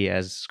moonshiny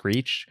as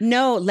screech?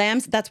 No,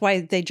 lambs, that's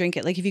why they drink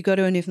it. Like if you go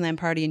to a Newfoundland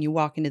party and you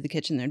walk into the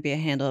kitchen, there'd be a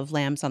handle of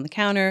lambs on the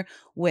counter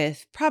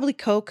with probably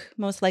Coke,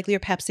 most likely, or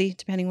Pepsi,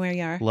 depending where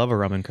you are. Love a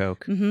rum and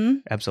Coke. Mm-hmm.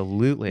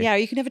 Absolutely. Yeah, or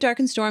you can have a dark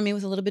and stormy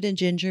with a little bit of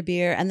ginger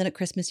beer. And then at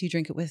Christmas, you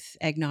drink it with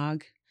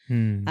eggnog.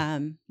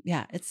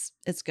 Yeah,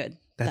 it's good.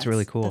 That's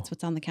really cool. That's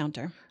what's on the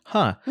counter.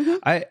 Huh.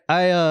 Mm-hmm.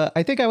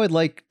 I think I would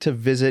like to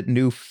visit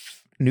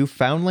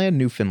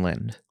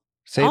Newfoundland.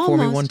 Say it for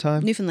me one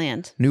time.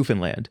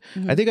 Newfoundland.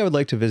 Mm-hmm. I think I would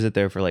like to visit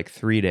there for like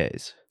 3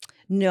 days.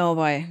 No,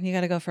 boy. You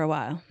got to go for a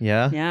while.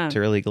 Yeah? Yeah. To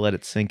really let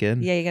it sink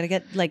in? Yeah, you got to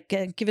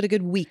give it a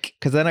good week.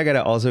 Because then I got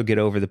to also get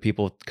over the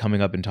people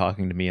coming up and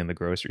talking to me in the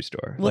grocery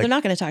store. Well, they're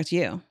not going to talk to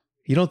you.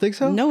 You don't think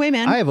so? No way,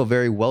 man. I have a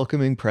very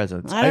welcoming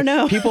presence. I don't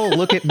know. People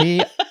look at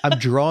me. I'm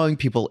drawing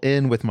people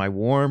in with my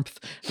warmth.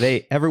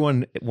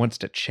 Everyone wants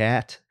to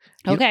chat.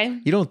 Okay.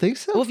 You don't think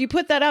so? Well, if you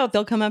put that out,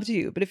 they'll come up to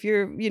you. But if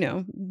you're,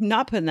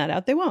 not putting that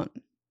out, they won't.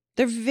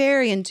 They're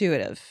very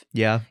intuitive.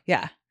 Yeah.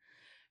 Yeah,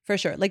 for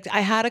sure. Like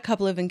I had a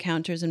couple of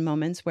encounters and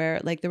moments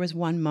where like there was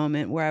one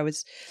moment where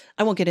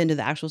I won't get into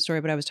the actual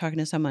story, but I was talking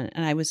to someone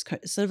and I was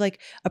sort of like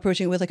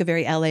approaching it with like a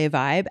very LA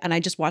vibe. And I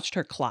just watched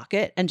her clock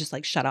it and just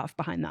like shut off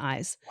behind the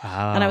eyes.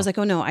 Wow. And I was like,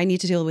 oh no, I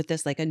need to deal with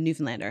this like a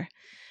Newfoundlander.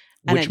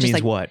 And Which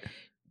means what?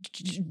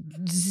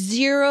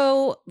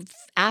 Zero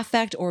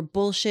affect or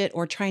bullshit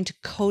or trying to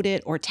code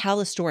it or tell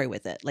a story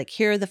with it. Like,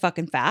 here are the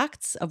fucking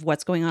facts of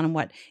what's going on and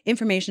what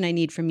information I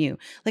need from you.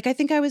 Like, I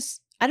think I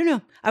was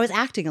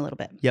acting a little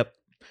bit. Yep.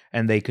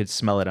 And they could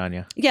smell it on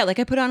you. Yeah. Like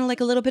I put on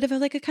like a little bit of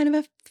a kind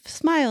of a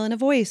smile and a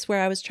voice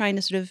where I was trying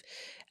to sort of,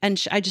 and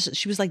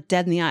she was like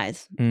dead in the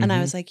eyes. Mm-hmm. And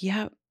I was like,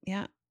 yeah.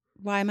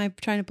 Why am I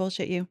trying to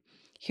bullshit you?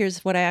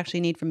 Here's what I actually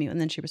need from you. And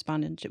then she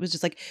responded. It was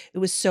just like, it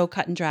was so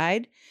cut and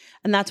dried.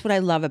 And that's what I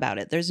love about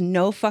it. There's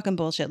no fucking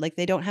bullshit. Like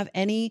they don't have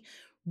any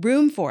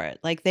room for it.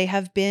 Like they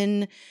have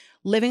been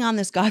living on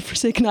this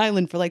godforsaken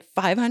island for like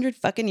 500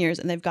 fucking years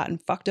and they've gotten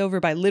fucked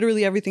over by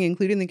literally everything,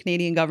 including the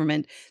Canadian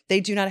government. They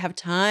do not have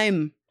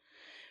time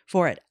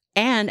for it.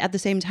 And at the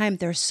same time,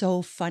 they're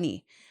so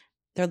funny.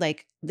 They're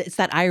like, it's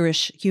that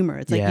Irish humor.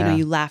 It's like,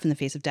 you laugh in the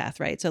face of death,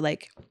 right? So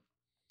like,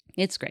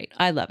 it's great.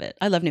 I love it.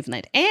 I love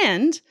Newfoundland.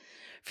 And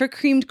for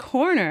Creamed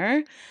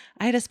Corner,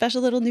 I had a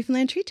special little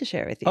Newfoundland treat to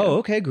share with you. Oh,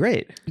 okay,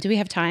 great. Do we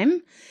have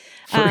time?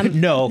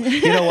 No.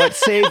 You know what?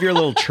 Save your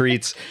little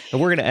treats.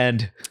 And we're going to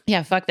end.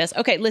 Yeah, fuck this.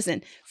 Okay,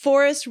 listen.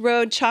 Forest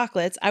Road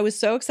chocolates. I was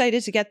so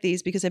excited to get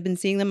these because I've been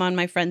seeing them on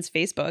my friend's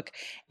Facebook.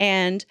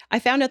 And I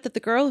found out that the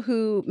girl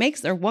who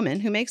makes, or woman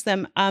who makes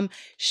them,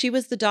 she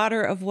was the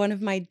daughter of one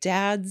of my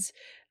dad's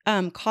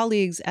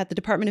colleagues at the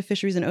Department of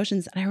Fisheries and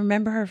Oceans. And I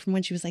remember her from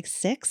when she was like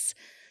 6.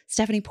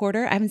 Stephanie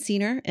Porter. I haven't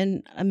seen her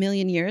in a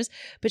million years,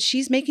 but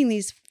she's making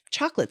these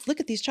chocolates. Look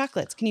at these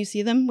chocolates. Can you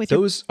see them with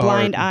your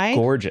blind eye?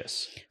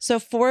 Gorgeous. So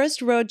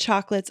Forest Road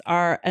chocolates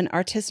are an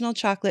artisanal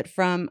chocolate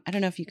from, I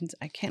don't know if you can,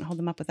 I can't hold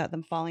them up without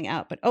them falling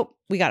out, but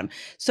we got them.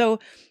 So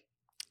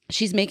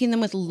she's making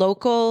them with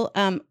local,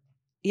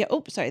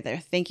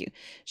 thank you.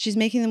 She's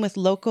making them with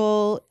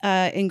local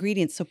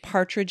ingredients. So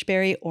partridge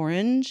berry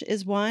orange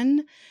is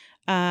one.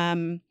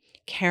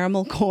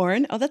 Caramel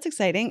corn. Oh, that's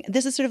exciting.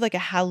 This is sort of like a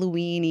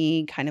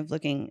Halloween-y kind of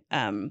looking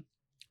Can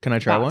I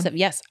try one?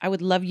 Yes, I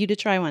would love you to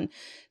try one.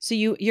 So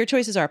your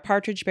choices are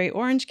partridge berry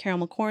orange,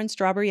 caramel corn,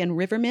 strawberry, and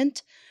river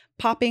mint,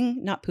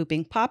 popping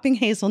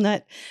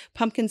hazelnut,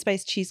 pumpkin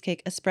spice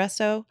cheesecake,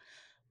 espresso,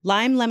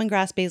 lime,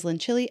 lemongrass, basil,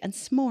 and chili, and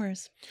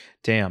s'mores.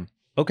 Damn.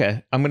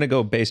 Okay. I'm going to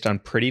go based on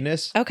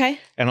prettiness. Okay.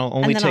 And I'll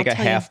only take a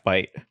half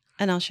bite.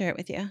 And I'll share it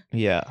with you.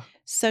 Yeah.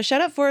 So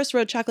shout out Forest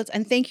Road Chocolates.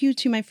 And thank you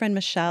to my friend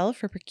Michelle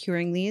for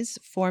procuring these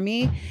for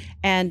me.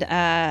 And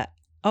that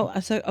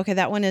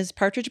one is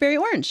partridge berry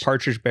orange.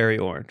 Partridge berry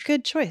orange.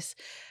 Good choice.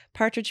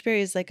 Partridge berry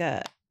is like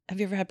have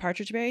you ever had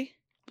partridge berry?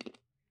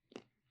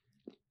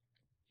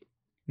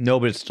 No,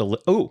 but it's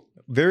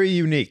very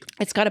unique.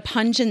 It's got a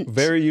pungent,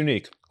 very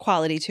unique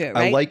quality to it,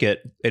 right? I like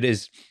it. It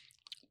is.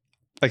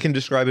 I can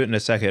describe it in a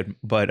second,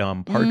 but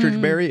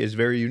partridge berry is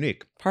very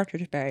unique.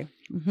 Partridge berry.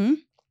 Mm-hmm.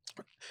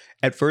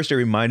 At first, it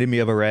reminded me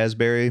of a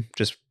raspberry,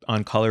 just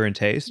on color and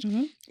taste,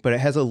 but it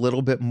has a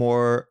little bit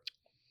more,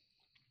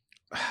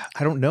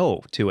 I don't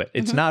know, to it.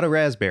 It's not a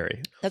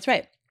raspberry. That's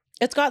right.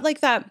 It's got like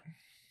that,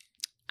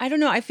 I don't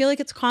know, I feel like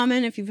it's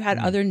common if you've had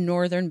other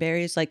northern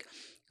berries like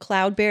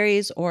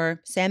cloudberries or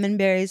salmon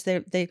berries.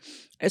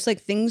 It's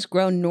like things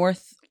grow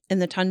north in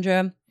the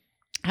tundra,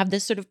 have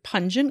this sort of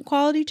pungent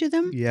quality to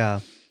them.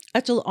 Yeah.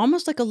 It's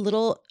almost like a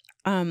little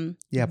pungent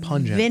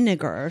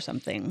vinegar or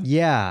something.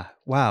 Yeah.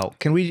 Wow.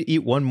 Can we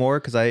eat one more?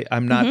 Because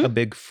I'm not a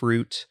big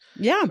fruit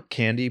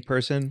candy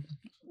person.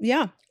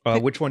 Yeah.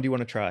 Which one do you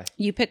want to try?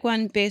 You pick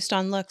one based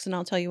on looks, and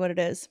I'll tell you what it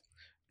is.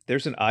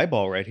 There's an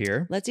eyeball right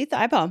here. Let's eat the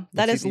eyeball.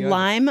 That Let's is eat the eyeball.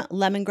 lime,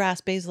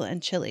 lemongrass, basil,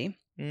 and chili.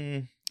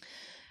 I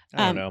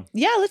don't know.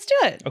 Yeah, let's do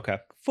it. Okay.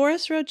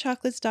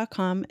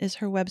 ForestRoadChocolates.com is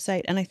her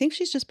website. And I think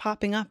she's just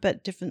popping up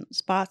at different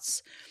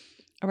spots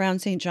around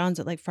St. John's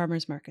at like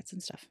farmers markets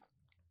and stuff.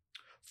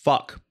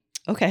 Fuck.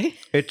 Okay.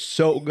 It's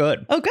so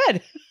good. Oh,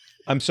 good.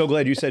 I'm so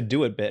glad you said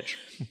do it, bitch.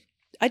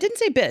 I didn't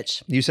say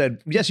bitch. You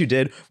said, yes, you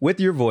did. With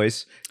your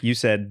voice, you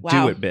said,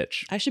 Wow. do it,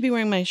 bitch. I should be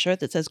wearing my shirt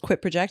that says quit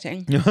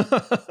projecting.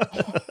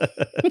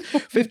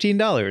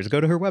 $15.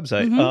 Go to her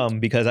website.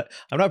 Because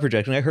I'm not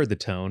projecting. I heard the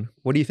tone.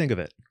 What do you think of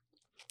it?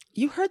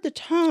 You heard the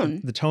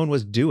tone. The tone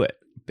was do it,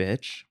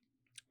 bitch.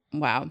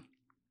 Wow.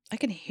 I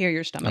can hear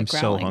your stomach I'm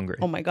growling. so hungry.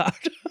 Oh my God.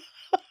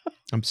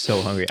 I'm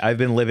so hungry. I've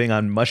been living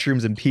on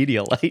mushrooms and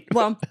Pedialyte.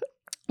 Well,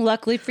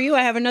 luckily for you,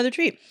 I have another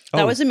treat.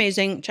 That Oh. was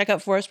amazing. Check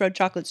out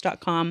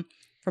ForestRoadChocolates.com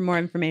for more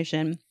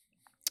information.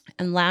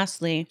 And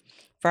lastly,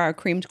 for our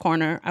creamed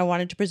corner, I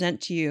wanted to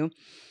present to you,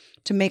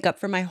 to make up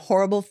for my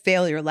horrible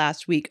failure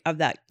last week of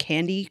that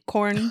candy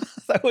corn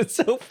That was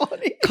so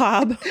funny.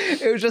 cob.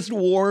 It was just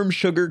warm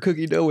sugar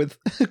cookie dough with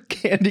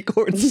candy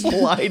corn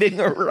sliding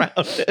around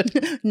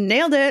it.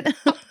 Nailed it.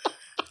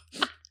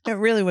 It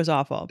really was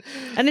awful.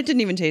 And it didn't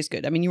even taste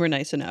good. I mean, you were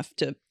nice enough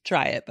to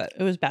try it, but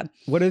it was bad.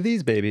 What are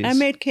these babies? I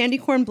made candy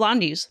corn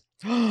blondies.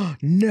 No.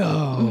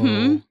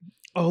 Mhm.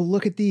 Oh,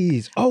 look at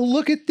these. Oh,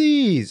 look at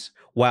these.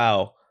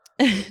 Wow.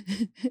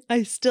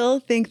 I still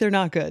think they're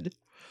not good.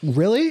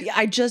 Really?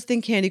 I just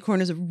think candy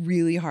corn is a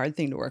really hard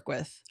thing to work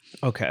with.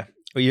 Okay.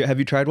 Well, have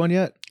you tried one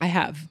yet? I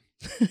have.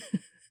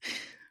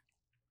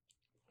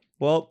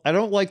 Well, I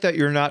don't like that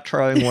you're not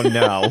trying one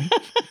now.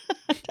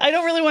 I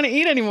don't really want to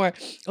eat anymore.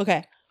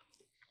 Okay.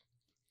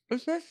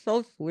 This is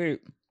so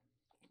sweet.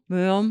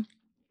 Well,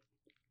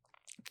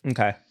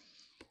 Okay.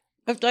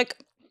 it's like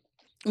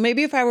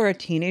maybe if I were a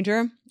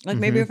teenager, like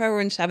maybe if I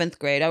were in 7th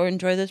grade, I would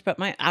enjoy this, but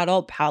my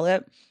adult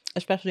palate,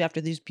 especially after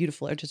these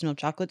beautiful artisanal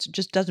chocolates,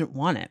 just doesn't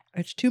want it.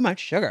 It's too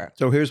much sugar.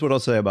 So here's what I'll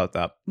say about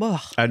that.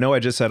 Ugh. I know I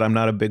just said I'm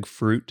not a big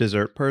fruit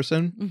dessert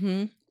person.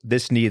 Mm-hmm.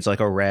 This needs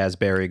like a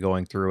raspberry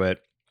going through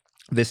it.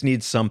 This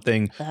needs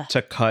something Ugh.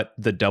 to cut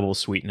the double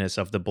sweetness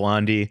of the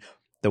blondie,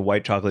 the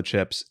white chocolate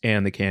chips,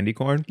 and the candy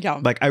corn. Yeah.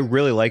 Like I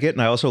really like it.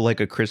 And I also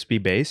like a crispy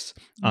base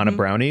on a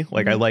brownie.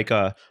 Like I like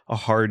a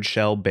hard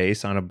shell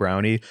base on a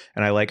brownie.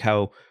 And I like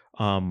how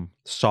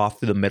soft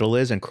the middle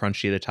is and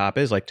crunchy the top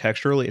is. Like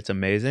texturally, it's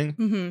amazing.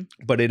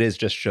 Mm-hmm. But it is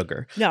just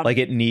sugar. Yeah. Like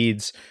it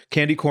needs,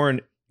 candy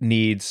corn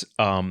needs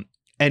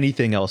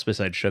anything else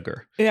besides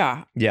sugar.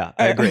 Yeah. Yeah,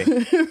 I agree.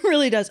 It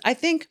really does. I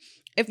think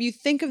if you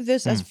think of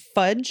this as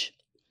fudge,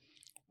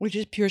 which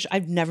is pure,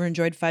 I've never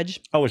enjoyed fudge.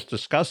 Oh, it's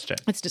disgusting.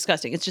 It's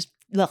disgusting. It's just,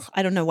 ugh,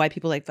 I don't know why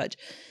people like fudge.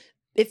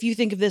 If you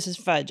think of this as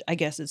fudge, I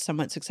guess it's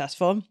somewhat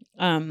successful.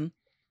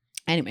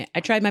 Anyway, I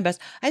tried my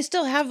best. I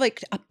still have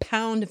like a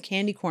pound of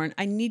candy corn.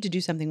 I need to do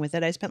something with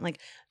it. I spent like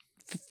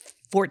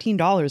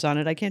 $14 on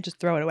it. I can't just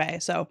throw it away.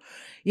 So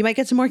you might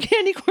get some more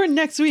candy corn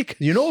next week.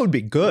 You know what would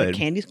be good?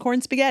 Candy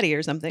corn spaghetti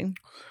or something.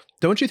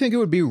 Don't you think it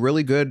would be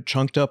really good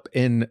chunked up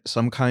in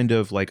some kind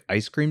of like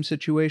ice cream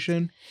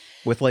situation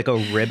with like a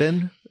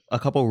ribbon, a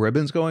couple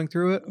ribbons going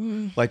through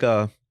it? Like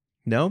a,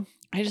 no?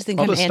 I just think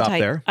I'll I'm just stop anti.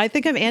 there. I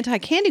think I'm anti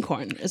candy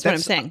corn. Is what I'm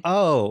saying.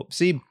 Oh,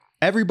 see,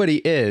 everybody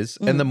is.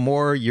 And the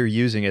more you're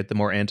using it, the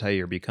more anti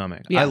you're becoming.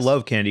 I Yes.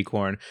 love candy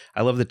corn.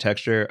 I love the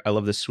texture. I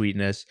love the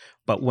sweetness.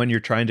 But when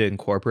you're trying to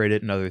incorporate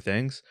it in other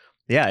things,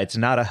 yeah, it's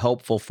not a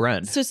helpful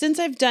friend. So since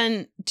I've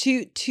done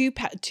two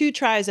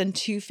tries and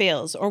 2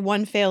 fails, or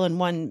 1 fail and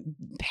 1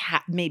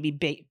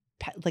 maybe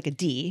like a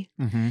D,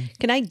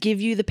 can I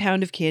give you the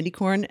pound of candy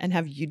corn and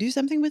have you do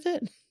something with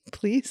it,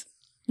 please?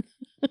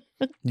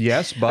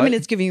 Yes, but I mean,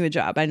 it's giving you a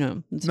job. I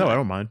know. It's no, not. I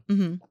don't mind.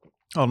 Mhm.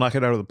 I'll knock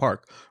it out of the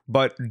park.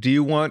 But do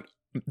you want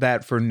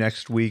that for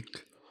next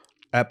week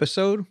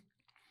episode?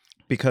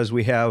 Because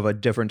we have a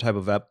different type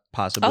of app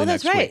possibly Oh,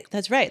 that's next right. week.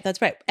 That's right. That's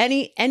right.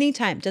 Any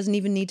time. Doesn't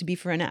even need to be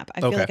for an app.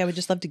 I feel Okay. like I would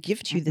just love to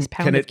give to you this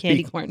pound of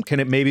candy corn. Can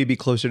it maybe be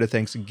closer to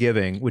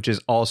Thanksgiving, which is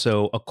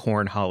also a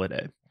corn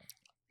holiday?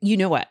 You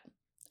know what?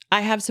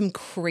 I have some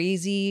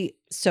crazy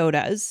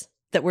sodas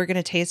that we're going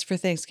to taste for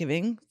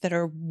Thanksgiving that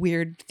are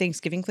weird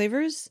Thanksgiving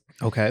flavors.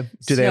 Okay.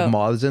 Do they have So-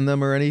 moths in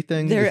them or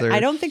anything? I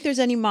don't think there's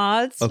any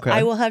moths. Okay.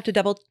 I will have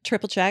to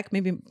triple check.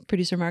 Maybe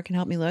producer Mark can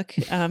help me look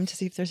to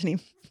see if there's any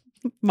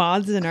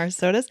moths in our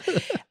sodas.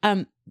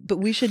 But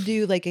we should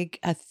do like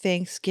a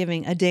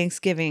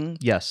Thanksgiving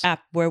Yes.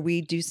 app where we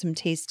do some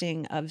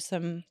tasting of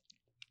some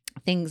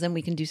things and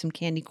we can do some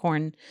candy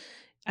corn.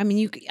 I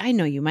mean, I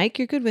know you, Mike.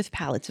 You're good with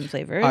palettes and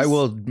flavors. I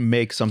will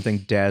make something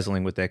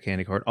dazzling with that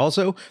candy corn.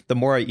 Also, the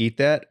more I eat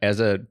that as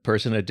a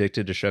person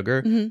addicted to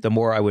sugar, the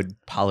more I would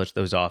polish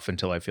those off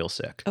until I feel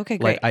sick. Okay,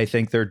 Like great. I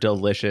think they're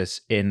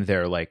delicious in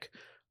their like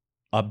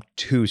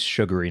obtuse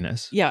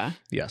sugariness. Yeah.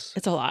 Yes.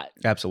 It's a lot.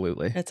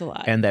 Absolutely. It's a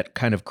lot. And that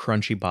kind of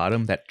crunchy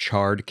bottom, that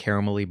charred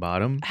caramelly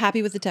bottom.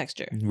 Happy with the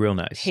texture. Real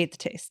nice. Hate the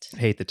taste.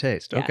 Hate the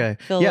taste. Yeah, Okay.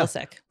 Feel a little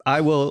sick.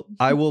 I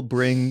will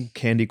bring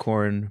candy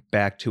corn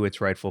back to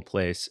its rightful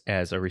place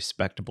as a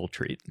respectable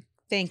treat.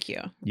 Thank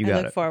you. You I got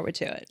look it. forward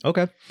to it.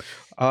 Okay.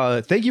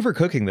 Thank you for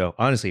cooking, though.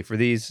 Honestly, for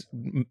these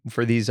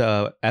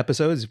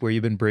episodes where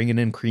you've been bringing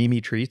in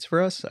creamy treats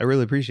for us, I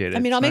really appreciate it. I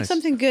mean, It's I'll make nice.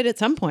 something good at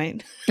some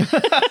point.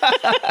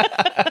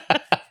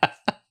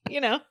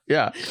 You know,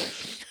 Yeah.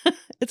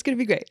 it's gonna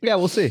be great. Yeah,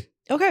 we'll see.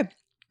 Okay.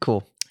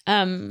 Cool.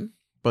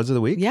 Buzz of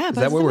the week? Yeah. Is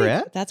that where we're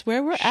at? That's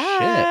where we're Shit.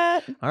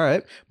 at. All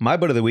right. My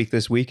bud of the week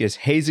this week is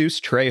Jesus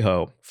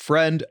Trejo,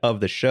 friend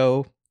of the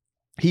show.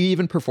 He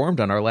even performed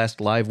on our last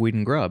live Weed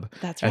and Grub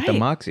That's at the right.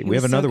 Moxie. He We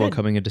have was so another one good.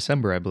 coming in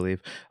December, I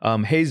believe.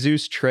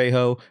 Jesus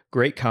Trejo,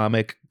 great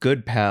comic,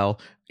 good pal.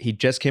 He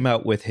just came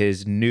out with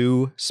his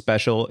new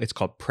special. It's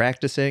called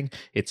Practicing.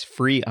 It's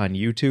free on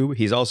YouTube.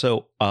 He's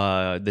also,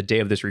 the day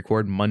of this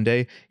record,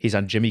 Monday, he's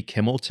on Jimmy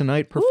Kimmel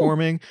tonight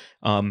performing.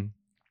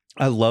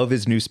 I love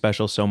his new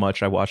special so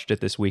much. I watched it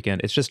this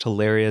weekend. It's just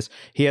hilarious.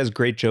 He has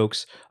great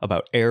jokes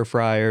about air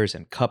fryers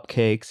and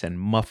cupcakes and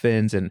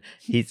muffins, and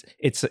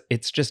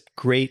it's just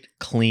great,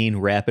 clean,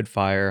 rapid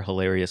fire,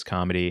 hilarious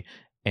comedy.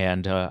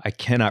 And I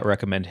cannot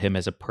recommend him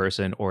as a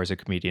person or as a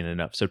comedian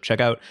enough. So check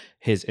out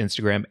his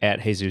Instagram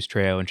at Jesus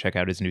Trejo and check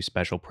out his new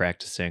special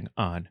Practicing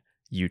on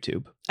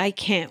YouTube. I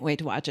can't wait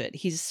to watch it.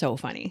 He's so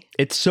funny.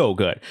 It's so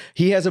good.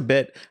 He has a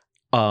bit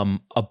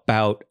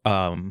about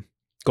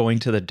going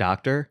to the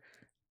doctor.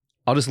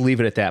 I'll just leave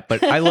it at that.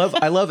 But I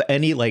love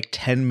any like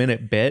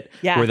 10-minute bit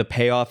where the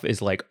payoff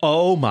is like,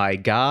 oh my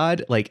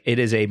God. Like it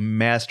is a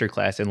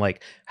masterclass in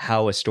like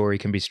how a story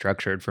can be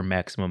structured for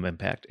maximum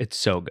impact. It's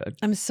so good.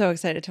 I'm so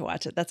excited to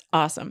watch it. That's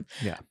awesome.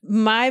 Yeah.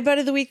 My bud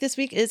of the week this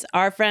week is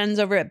our friends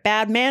over at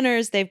Bad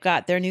Manners. They've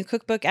got their new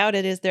cookbook out.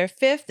 It is their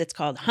 5th. It's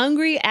called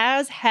Hungry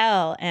as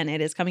Hell, and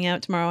it is coming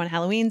out tomorrow on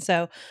Halloween.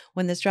 So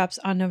when this drops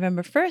on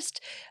November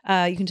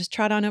 1st, you can just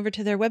trot on over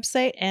to their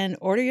website and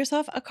order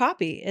yourself a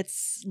copy.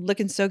 It's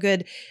looking so good.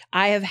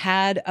 I have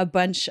had a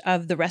bunch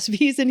of the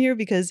recipes in here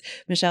because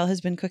Michelle has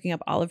been cooking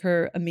up all of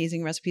her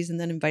amazing recipes and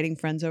then inviting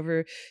friends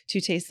over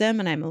to taste them.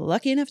 And I'm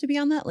lucky enough to be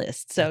on that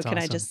list. So That's can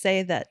I awesome. just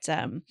say that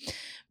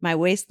my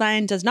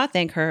waistline does not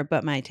thank her,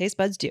 but my taste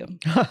buds do.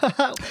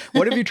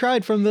 What have you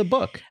tried from the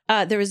book?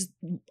 There was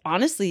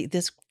honestly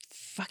this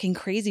fucking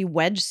crazy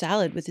wedge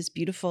salad with this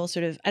beautiful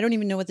sort of, I don't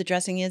even know what the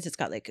dressing is. It's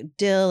got like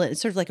dill and it's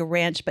sort of like a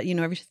ranch, but you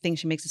know, everything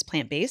she makes is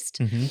plant-based.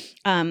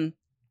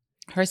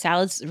 Her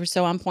salads were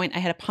so on point. I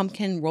had a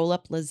pumpkin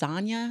roll-up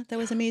lasagna that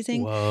was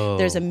amazing. Whoa.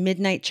 There's a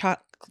midnight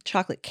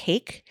chocolate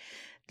cake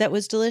that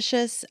was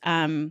delicious.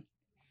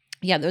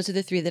 Yeah, those are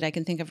the 3 that I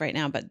can think of right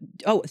now. But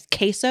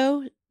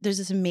queso. There's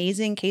this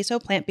amazing queso,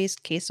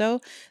 plant-based queso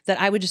that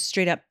I would just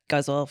straight up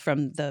guzzle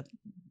from the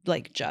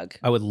like jug.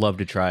 I would love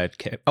to try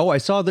it. Oh, I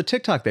saw the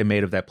TikTok they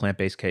made of that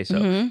plant-based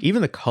queso.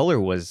 Even the color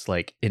was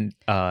like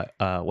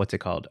what's it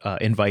called?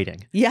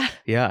 Inviting. Yeah.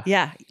 Yeah.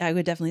 Yeah. I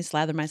would definitely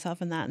slather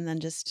myself in that and then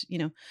just,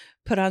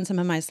 put on some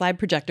of my slide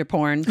projector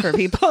porn for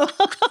people.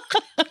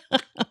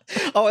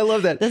 Oh, I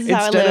love that. This is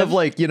how I Instead live. of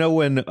like,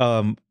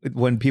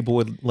 when people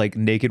would like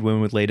naked women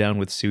would lay down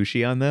with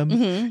sushi on them,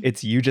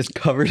 it's you just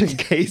covered in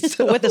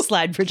queso. With a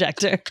slide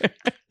projector.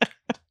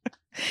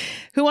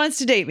 Who wants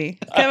to date me?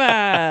 Come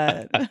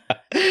on.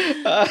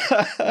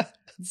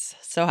 It's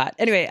so hot.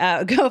 Anyway,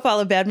 go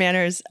follow Bad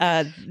Manners.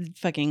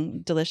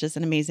 Fucking delicious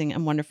and amazing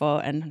and wonderful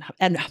and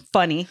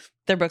funny.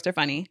 Their books are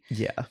funny.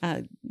 Yeah.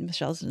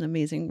 Michelle's an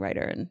amazing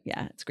writer and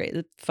yeah, it's great.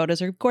 The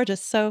photos are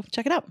gorgeous. So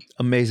check it out.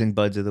 Amazing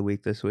buds of the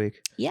week this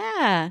week.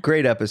 Yeah.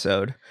 Great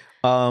episode.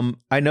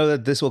 I know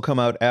that this will come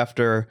out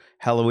after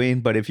Halloween,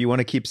 but if you want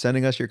to keep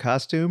sending us your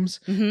costumes,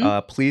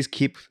 please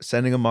keep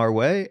sending them our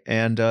way.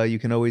 And you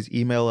can always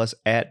email us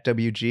at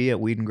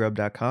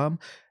wg@weedandgrub.com.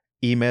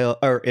 Email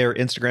or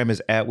Instagram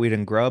is at Weed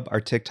and Grub. Our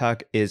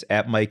TikTok is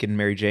at Mike and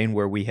Mary Jane,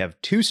 where we have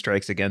 2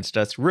 strikes against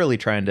us, really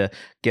trying to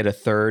get a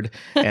third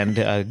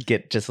and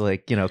get just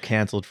like,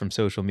 canceled from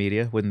social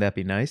media. Wouldn't that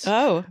be nice?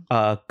 Oh.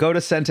 Go to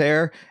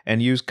Centair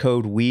and use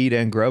code Weed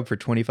and Grub for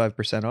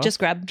 25% off. Just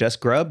grub. Just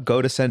grub.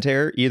 Go to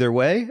Centair either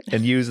way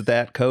and use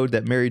that code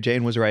that Mary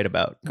Jane was right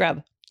about.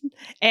 Grub.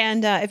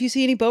 And if you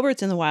see any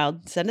Boberts in the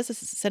wild, send us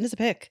a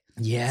pic.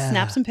 Yeah.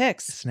 Snap some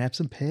pics. Snap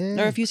some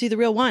pics. Or if you see the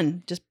real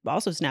one, just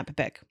also snap a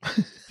pic.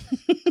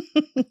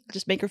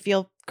 Just make her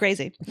feel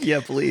crazy.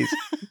 Yeah, please.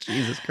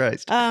 Jesus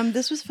Christ.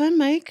 This was fun,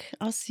 Mike.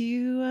 I'll see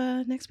you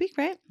next week,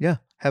 right? Yeah.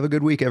 Have a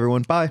good week,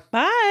 everyone. Bye.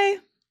 Bye.